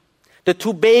policy. The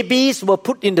 2 babies were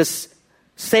put in the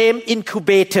same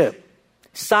incubator,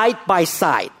 side by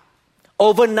side.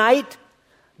 Overnight,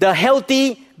 the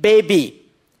healthy baby,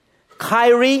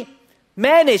 Kyrie,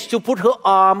 managed to put her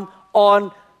arm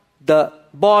on the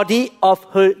body of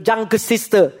her younger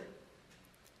sister,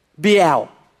 Brielle.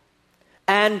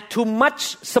 And to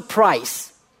much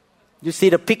surprise, you see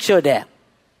the picture there.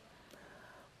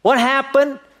 What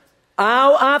happened?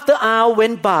 Hour after hour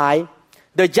went by.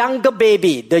 The younger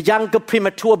baby, the younger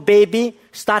premature baby,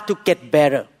 started to get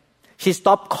better. She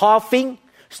stopped coughing,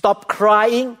 stopped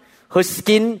crying. Her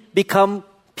skin became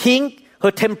pink.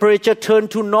 Her temperature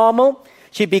turned to normal.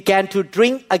 She began to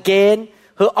drink again.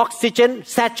 Her oxygen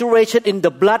saturation in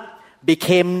the blood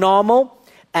became normal.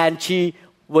 And she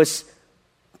was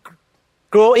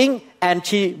growing and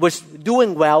she was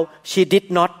doing well. She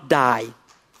did not die.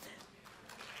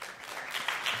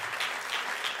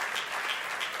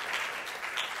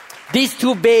 These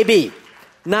 2 babies,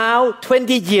 now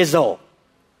 20 years old,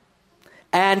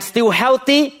 and still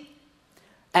healthy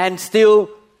and still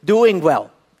doing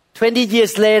well. 20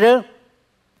 years later,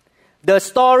 the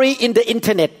story in the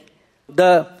internet,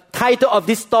 the title of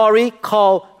this story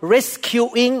called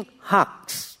Rescuing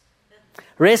Hugs.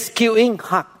 Rescuing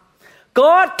Hug.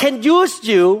 God can use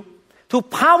you to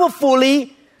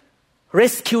powerfully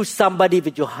rescue somebody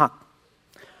with your hug.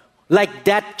 Like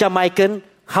that Jamaican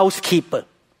housekeeper.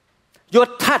 Your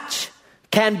touch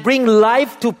can bring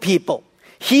life to people.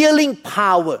 Healing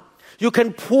power. You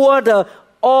can pour the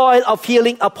oil of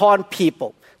healing upon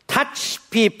people. Touch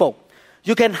people.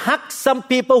 You can hug some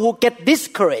people who get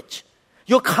discouraged.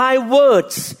 Your kind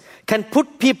words can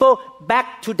put people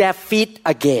back to their feet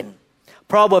again.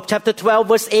 Proverbs chapter 12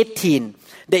 verse 18.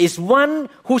 There is one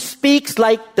who speaks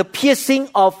like the piercing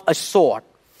of a sword,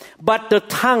 but the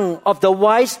tongue of the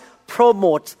wise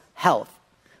promotes health.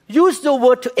 Use the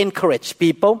word to encourage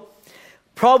people.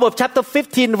 Proverbs chapter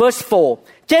 15 verse 4.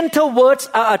 Gentle words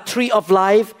are a tree of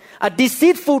life. A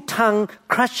deceitful tongue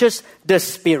crushes the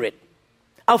spirit.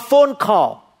 A phone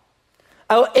call,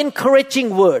 an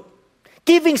encouraging word,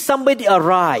 giving somebody a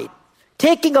ride,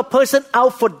 taking a person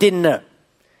out for dinner,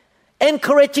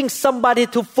 encouraging somebody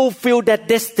to fulfill their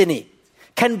destiny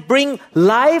can bring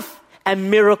life and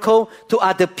miracle to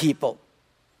other people.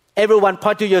 Everyone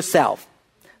point to yourself.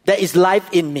 There is life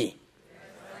in me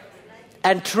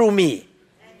and through me.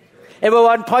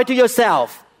 Everyone point to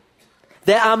yourself.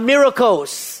 There are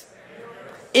miracles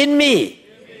in me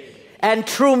and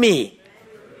through me.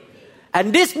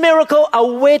 And this miracle are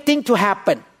waiting to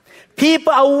happen.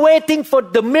 People are waiting for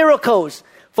the miracles,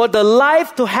 for the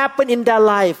life to happen in their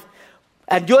life.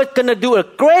 And you're going to do a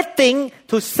great thing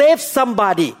to save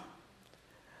somebody.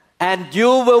 And you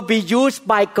will be used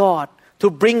by God to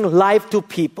bring life to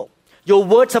people. Your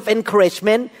words of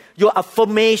encouragement, your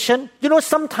affirmation. You know,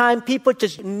 sometimes people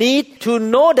just need to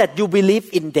know that you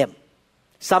believe in them.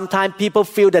 Sometimes people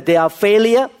feel that they are a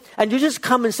failure. And you just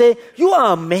come and say, you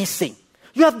are amazing.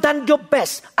 You have done your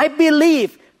best. I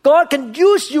believe God can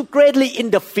use you greatly in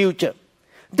the future.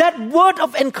 That word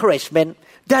of encouragement,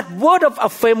 that word of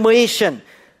affirmation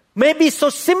may be so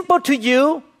simple to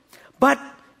you, but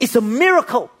it's a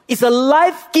miracle. It's a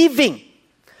life-giving.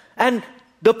 And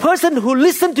the person who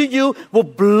listens to you will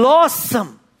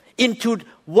blossom into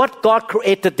what God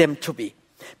created them to be.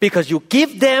 Because you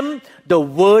give them the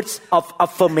words of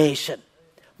affirmation.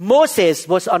 Moses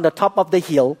was on the top of the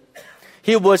hill.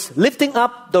 He was lifting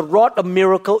up the rod of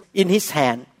miracle in his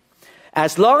hand.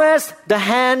 As long as the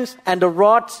hands and the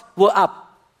rods were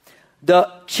up, the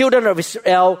children of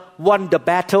Israel won the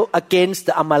battle against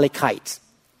the Amalekites.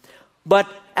 But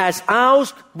as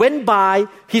hours went by,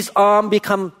 his arm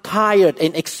became tired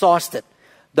and exhausted.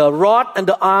 The rod and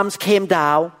the arms came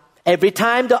down. Every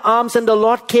time the arms and the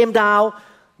rod came down,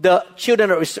 the children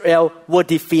of Israel were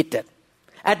defeated.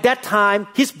 At that time,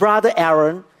 his brother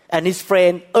Aaron and his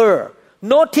friend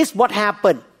notice what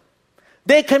happened.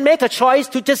 They can make a choice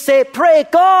to just say, pray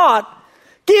God,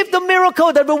 give the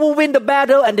miracle that we will win the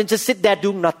battle, and then just sit there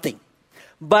doing nothing.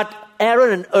 But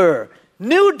Aaron and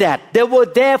knew that they were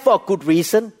there for a good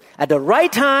reason, at the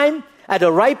right time, at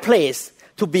the right place,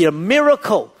 to be a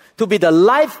miracle, to be the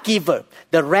life giver.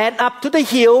 They ran up to the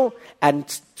hill and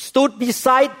stood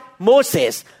beside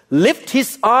Moses, lift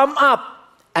his arm up,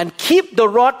 and keep the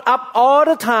rod up all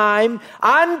the time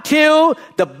until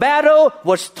the battle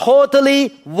was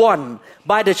totally won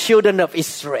by the children of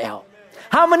Israel.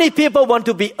 How many people want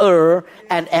to be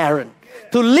and Aaron?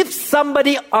 To lift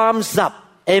somebody's arms up.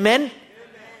 Amen?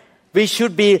 We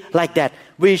should be like that.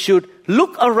 We should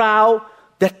look around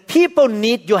that people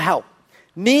need your help.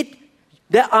 Need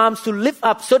their arms to lift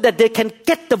up so that they can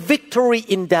get the victory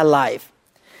in their life.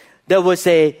 There was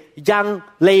a young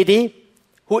lady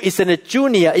who is a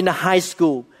junior in a high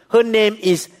school. Her name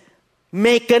is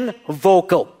Megan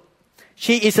Vogel.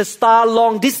 She is a star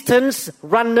long distance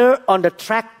runner on the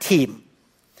track team.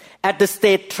 At the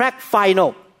state track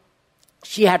final,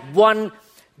 she had won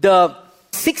the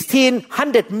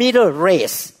 1600 meter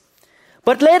race.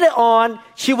 But later on,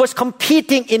 she was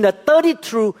competing in the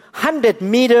 3200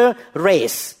 meter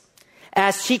race.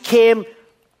 As she came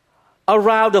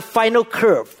around the final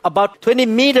curve, about 20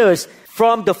 meters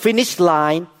from the finish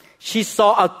line, she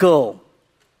saw a girl.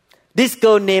 This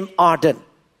girl named Arden,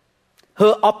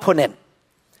 her opponent.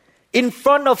 In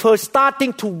front of her,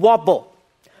 starting to wobble.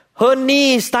 Her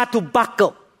knees start to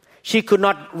buckle. She could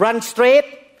not run straight,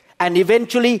 and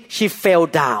eventually she fell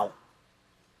down.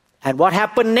 And what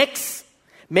happened next?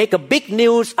 Make a big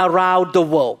news around the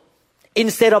world.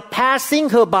 Instead of passing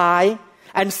her by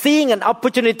and seeing an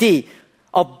opportunity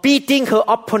of beating her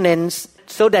opponents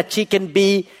so that she can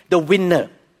be the winner,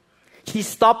 she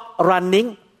stopped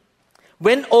running,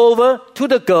 went over to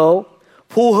the girl,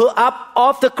 pulled her up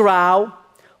off the ground,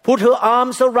 put her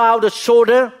arms around the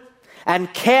shoulder,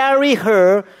 and carried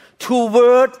her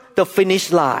toward the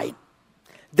finish line.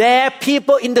 There,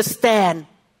 people in the stand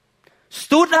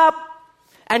stood up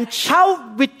and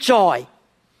shouted with joy.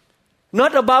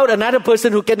 Not about another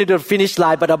person who came to the finish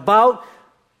line, but about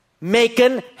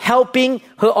Megan helping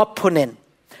her opponent.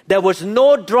 There was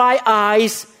no dry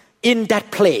eyes in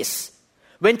that place.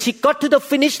 When she got to the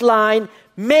finish line,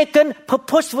 Megan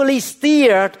purposefully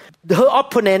steered her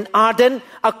opponent, Arden,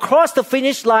 across the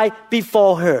finish line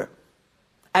before her.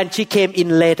 And she came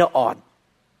in later on.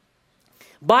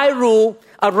 By rule,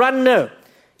 a runner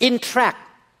in track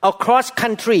or cross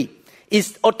country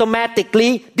is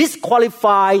automatically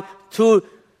disqualified to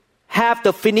have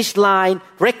the finish line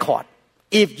record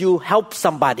if you help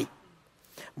somebody.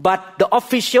 But the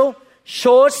official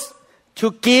chose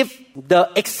to give the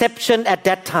exception at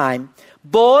that time.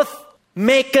 Both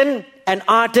Megan and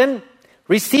Arden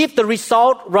received the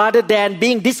result rather than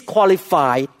being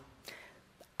disqualified.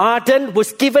 Arden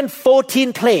was given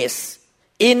 14th place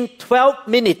in 12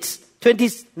 minutes,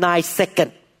 29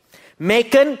 seconds.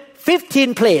 Megan,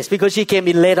 15th place because she came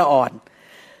in later on.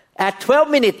 At 12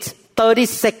 minutes, 30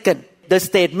 seconds, the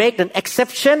state made an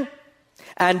exception.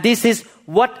 And this is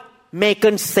what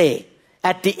Megan said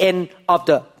at the end of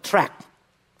the track.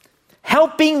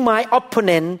 Helping my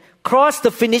opponent cross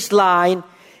the finish line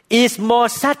is more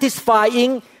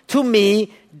satisfying to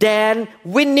me than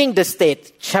winning the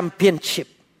state championship.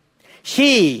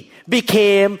 She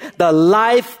became the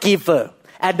life giver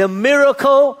and the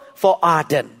miracle for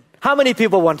Arden. How many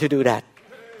people want to do that?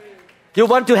 You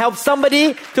want to help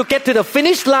somebody to get to the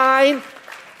finish line,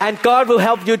 and God will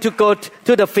help you to go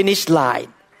to the finish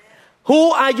line.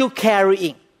 Who are you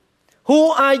carrying? Who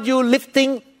are you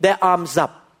lifting their arms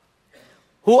up?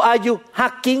 Who are you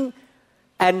hugging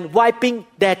and wiping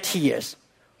their tears?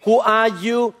 Who are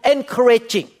you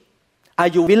encouraging? Are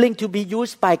you willing to be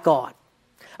used by God?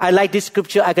 I like this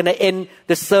scripture. I'm going to end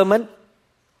the sermon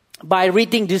by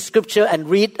reading this scripture and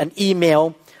read an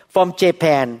email from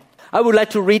Japan. I would like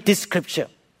to read this scripture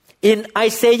in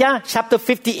Isaiah chapter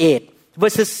 58,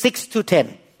 verses 6 to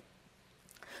 10.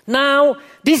 Now,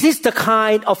 this is the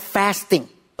kind of fasting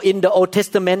in the Old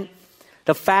Testament,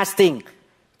 the fasting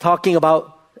talking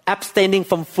about abstaining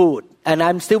from food. And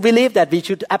I still believe that we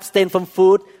should abstain from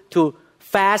food to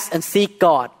fast and seek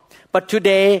God. But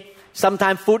today,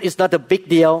 sometimes food is not a big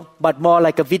deal, but more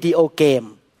like a video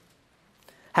game.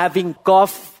 Having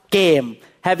golf game,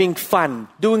 having fun,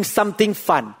 doing something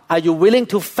fun. Are you willing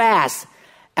to fast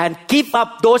and give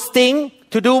up those things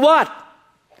to do what?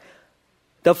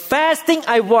 The fasting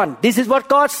I want, this is what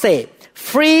God said.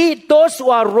 Free those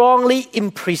who are wrongly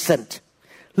imprisoned.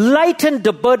 Lighten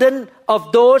the burden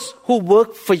of those who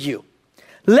work for you.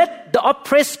 Let the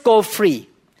oppressed go free.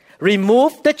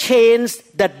 Remove the chains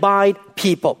that bind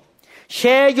people.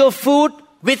 Share your food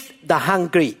with the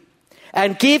hungry.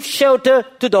 And give shelter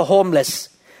to the homeless.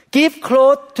 Give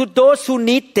clothes to those who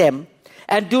need them.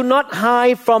 And do not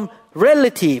hide from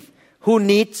relatives who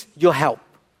need your help.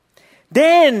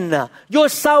 Then your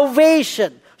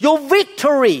salvation, your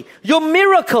victory, your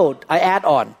miracle, I add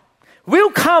on,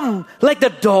 will come like the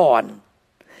dawn.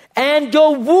 And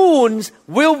your wounds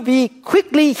will be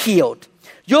quickly healed.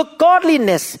 Your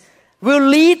godliness will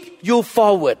lead you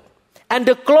forward. And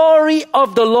the glory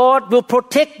of the Lord will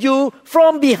protect you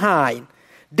from behind.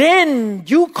 Then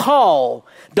you call,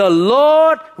 the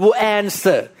Lord will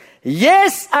answer,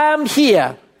 yes, I am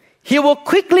here. He will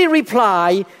quickly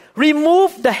reply,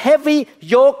 remove the heavy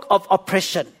yoke of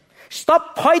oppression.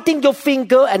 Stop pointing your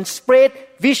finger and spread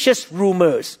vicious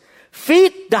rumors.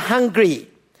 Feed the hungry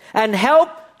and help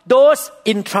those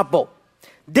in trouble.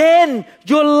 Then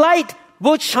your light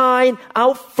will shine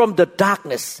out from the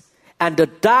darkness, and the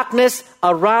darkness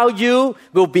around you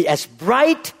will be as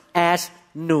bright as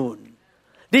noon.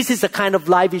 This is the kind of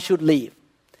life we should live.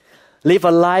 Live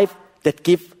a life that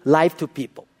gives life to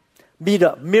people. Be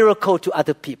the miracle to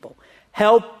other people.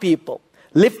 Help people.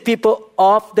 Lift people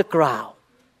off the ground.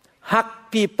 Hug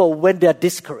people when they are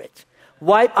discouraged.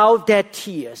 Wipe out their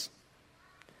tears.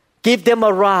 Give them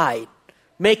a ride.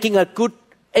 Making a good,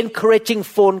 encouraging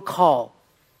phone call.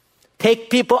 Take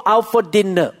people out for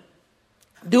dinner.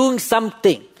 Doing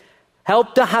something.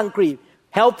 Help the hungry.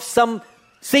 Help some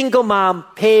single mom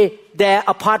pay their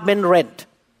apartment rent.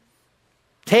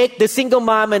 Take the single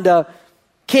mom and the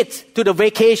kids to the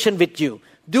vacation with you.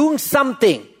 Doing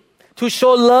something to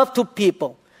show love to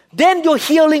people. Then your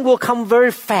healing will come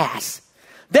very fast.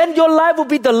 Then your life will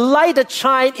be the light that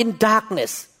shines in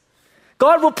darkness.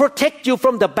 God will protect you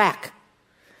from the back.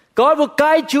 God will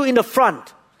guide you in the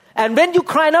front. And when you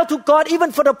cry out to God,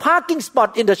 even for the parking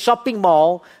spot in the shopping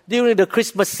mall during the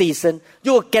Christmas season,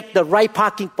 you will get the right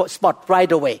parking spot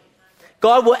right away.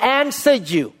 God will answer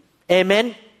you.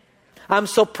 Amen. I'm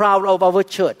so proud of our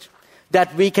church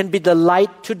that we can be the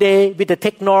light today with the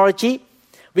technology.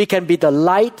 We can be the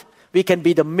light. We can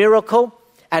be the miracle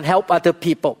and help other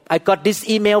people. I got this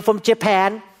email from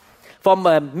Japan from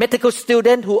a medical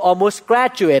student who almost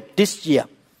graduated this year.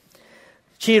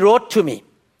 She wrote to me.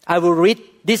 I will read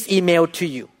this email to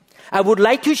you. I would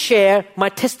like to share my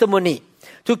testimony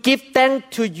to give thanks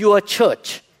to your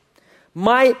church.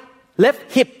 My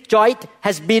left hip joint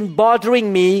has been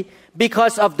bothering me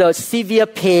because of the severe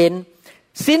pain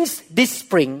since this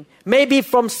spring, maybe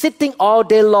from sitting all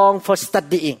day long for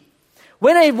studying.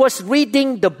 When I was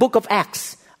reading the book of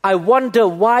Acts, I wonder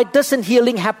why doesn't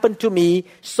healing happen to me?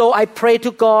 So I pray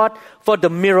to God for the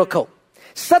miracle.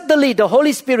 Suddenly the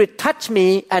Holy Spirit touched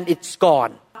me and it's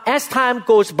gone. As time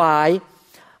goes by,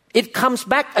 it comes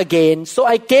back again. So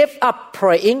I gave up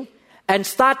praying and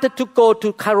started to go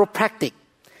to chiropractic.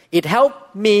 It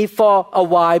helped me for a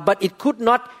while, but it could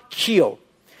not cure.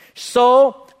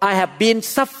 So I have been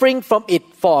suffering from it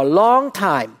for a long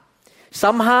time.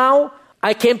 Somehow,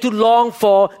 I came to long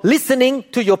for listening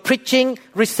to your preaching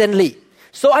recently.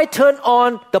 So I turned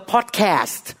on the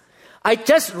podcast. I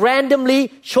just randomly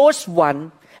chose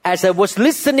one. As I was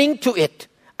listening to it,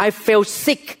 I felt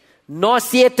sick,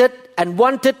 nauseated, and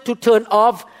wanted to turn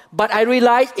off, but I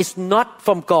realized it's not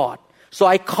from God. So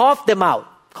I coughed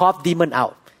demon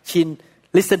out. She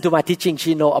listened to my teaching,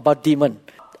 she know about demon.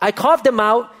 I coughed them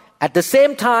out. At the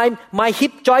same time, my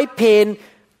hip joint pain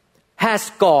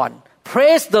has gone.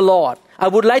 Praise the Lord. I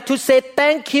would like to say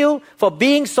thank you for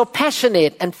being so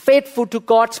passionate and faithful to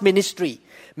God's ministry.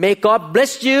 May God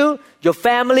bless you, your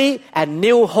family, and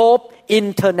New Hope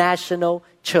International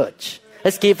Church.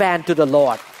 Let's give a hand to the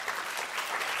Lord.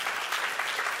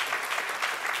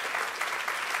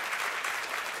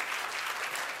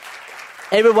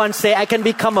 Everyone say, I can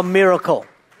become a miracle.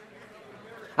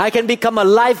 I can become a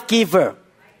life giver.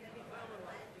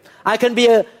 I can be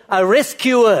a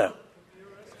rescuer.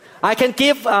 I can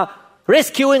give a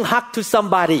rescuing hug to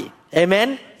somebody.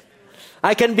 Amen.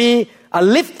 I can be a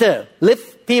lifter,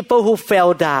 lift people who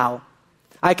fell down.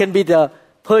 I can be the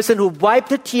person who wiped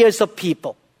the tears of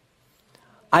people.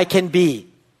 I can be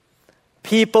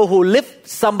people who lift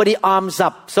somebody's arms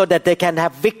up so that they can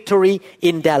have victory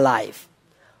in their life.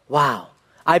 Wow.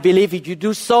 I believe if you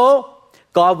do so,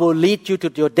 God will lead you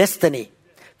to your destiny.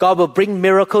 God will bring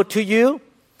miracle to you.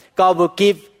 God will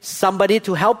give somebody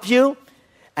to help you.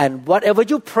 And whatever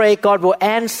you pray, God will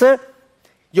answer.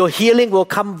 Your healing will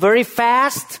come very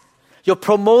fast. Your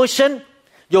promotion,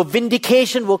 your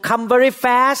vindication will come very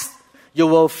fast. You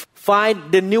will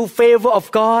find the new favor of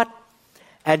God.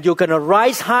 And you're going to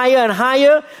rise higher and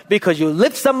higher because you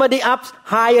lift somebody up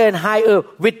higher and higher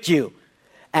with you.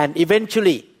 And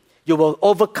eventually, you will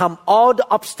overcome all the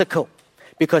obstacles.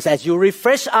 Because as you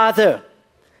refresh others,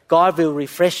 God will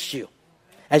refresh you.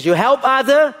 As you help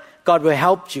others, God will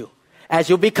help you. As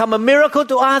you become a miracle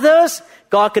to others,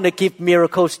 God going to give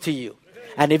miracles to you.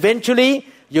 And eventually,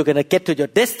 you're going to get to your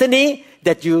destiny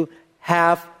that you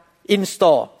have in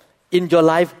store in your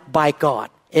life by God.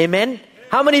 Amen?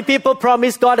 How many people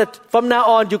promise God that from now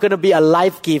on, you're going to be a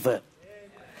life giver?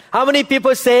 How many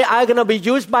people say, I'm going to be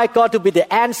used by God to be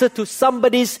the answer to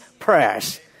somebody's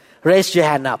prayers? Raise your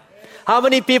hand up. How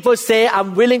many people say,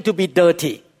 I'm willing to be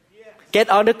dirty? Get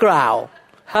on the ground.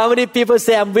 How many people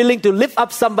say, I'm willing to lift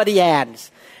up somebody's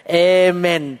hands?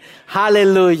 Amen.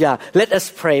 Hallelujah. Let us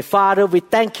pray. Father, we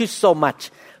thank you so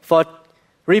much for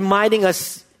reminding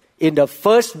us in the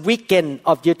first weekend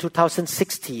of year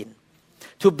 2016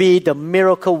 to be the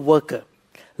miracle worker,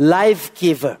 life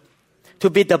giver, to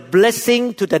be the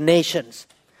blessing to the nations.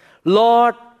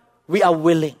 Lord, we are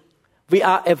willing. We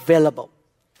are available.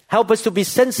 Help us to be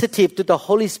sensitive to the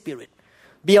Holy Spirit.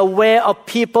 Be aware of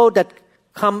people that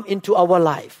come into our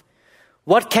life.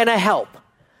 What can I help?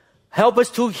 Help us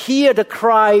to hear the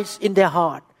cries in their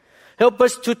heart. Help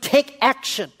us to take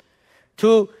action,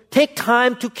 to take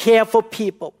time to care for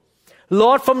people.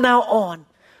 Lord, from now on,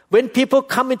 when people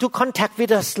come into contact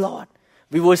with us, Lord,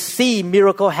 we will see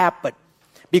miracle happen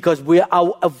because we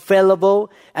are available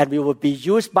and we will be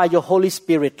used by your Holy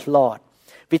Spirit, Lord.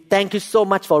 We thank you so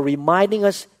much for reminding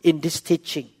us in this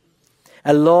teaching.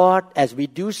 And Lord, as we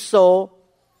do so,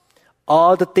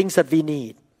 all the things that we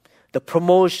need, the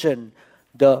promotion,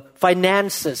 the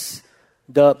finances,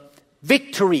 the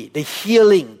victory, the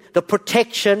healing, the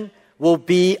protection will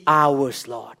be ours,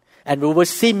 Lord. And we will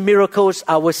see miracles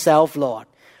ourselves, Lord.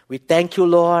 We thank you,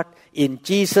 Lord, in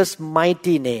Jesus'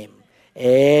 mighty name.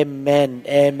 Amen.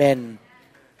 Amen.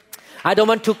 I don't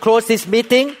want to close this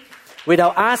meeting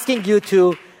without asking you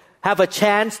to have a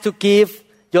chance to give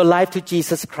your life to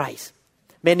Jesus Christ.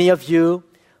 Many of you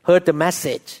heard the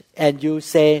message and you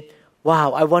say,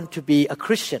 wow, I want to be a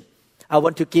Christian. I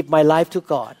want to give my life to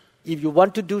God. If you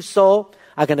want to do so,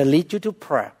 I'm going to lead you to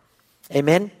prayer.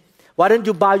 Amen. Why don't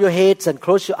you bow your heads and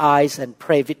close your eyes and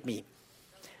pray with me?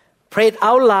 Pray it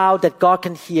out loud that God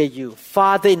can hear you.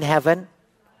 Father in heaven,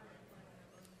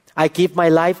 I give my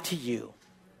life to you.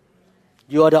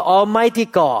 You are the Almighty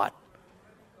God.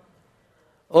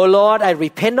 Oh Lord, I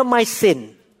repent of my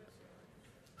sin.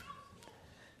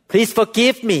 Please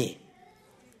forgive me.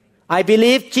 I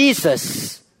believe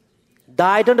Jesus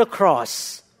died on the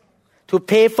cross to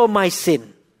pay for my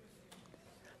sin.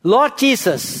 Lord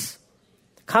Jesus,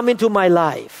 come into my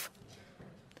life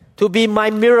to be my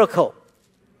miracle,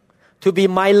 to be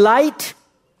my light,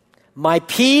 my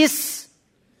peace,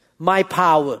 my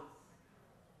power.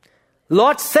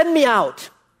 Lord, send me out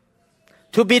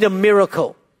to be the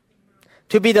miracle,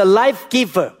 to be the life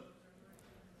giver,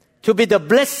 to be the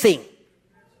blessing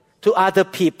to other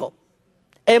people.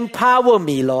 Empower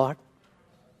me, Lord.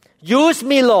 Use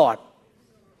me, Lord.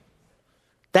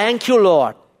 Thank you,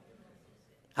 Lord.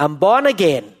 I'm born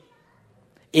again.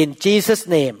 In Jesus'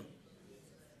 name.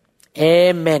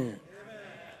 Amen.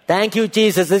 Thank you,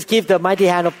 Jesus. Let's give the mighty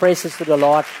hand of praises to the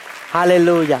Lord.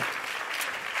 Hallelujah.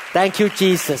 Thank you,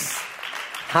 Jesus.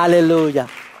 Hallelujah.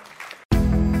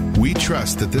 We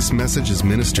trust that this message is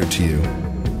ministered to you.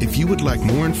 If you would like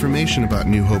more information about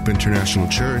New Hope International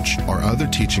Church or other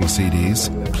teaching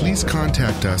CDs, please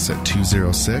contact us at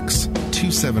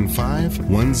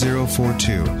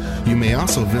 206-275-1042. You may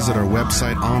also visit our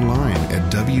website online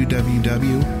at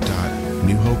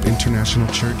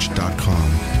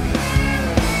www.newhopeinternationalchurch.com.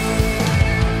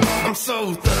 I'm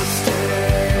so thirsty.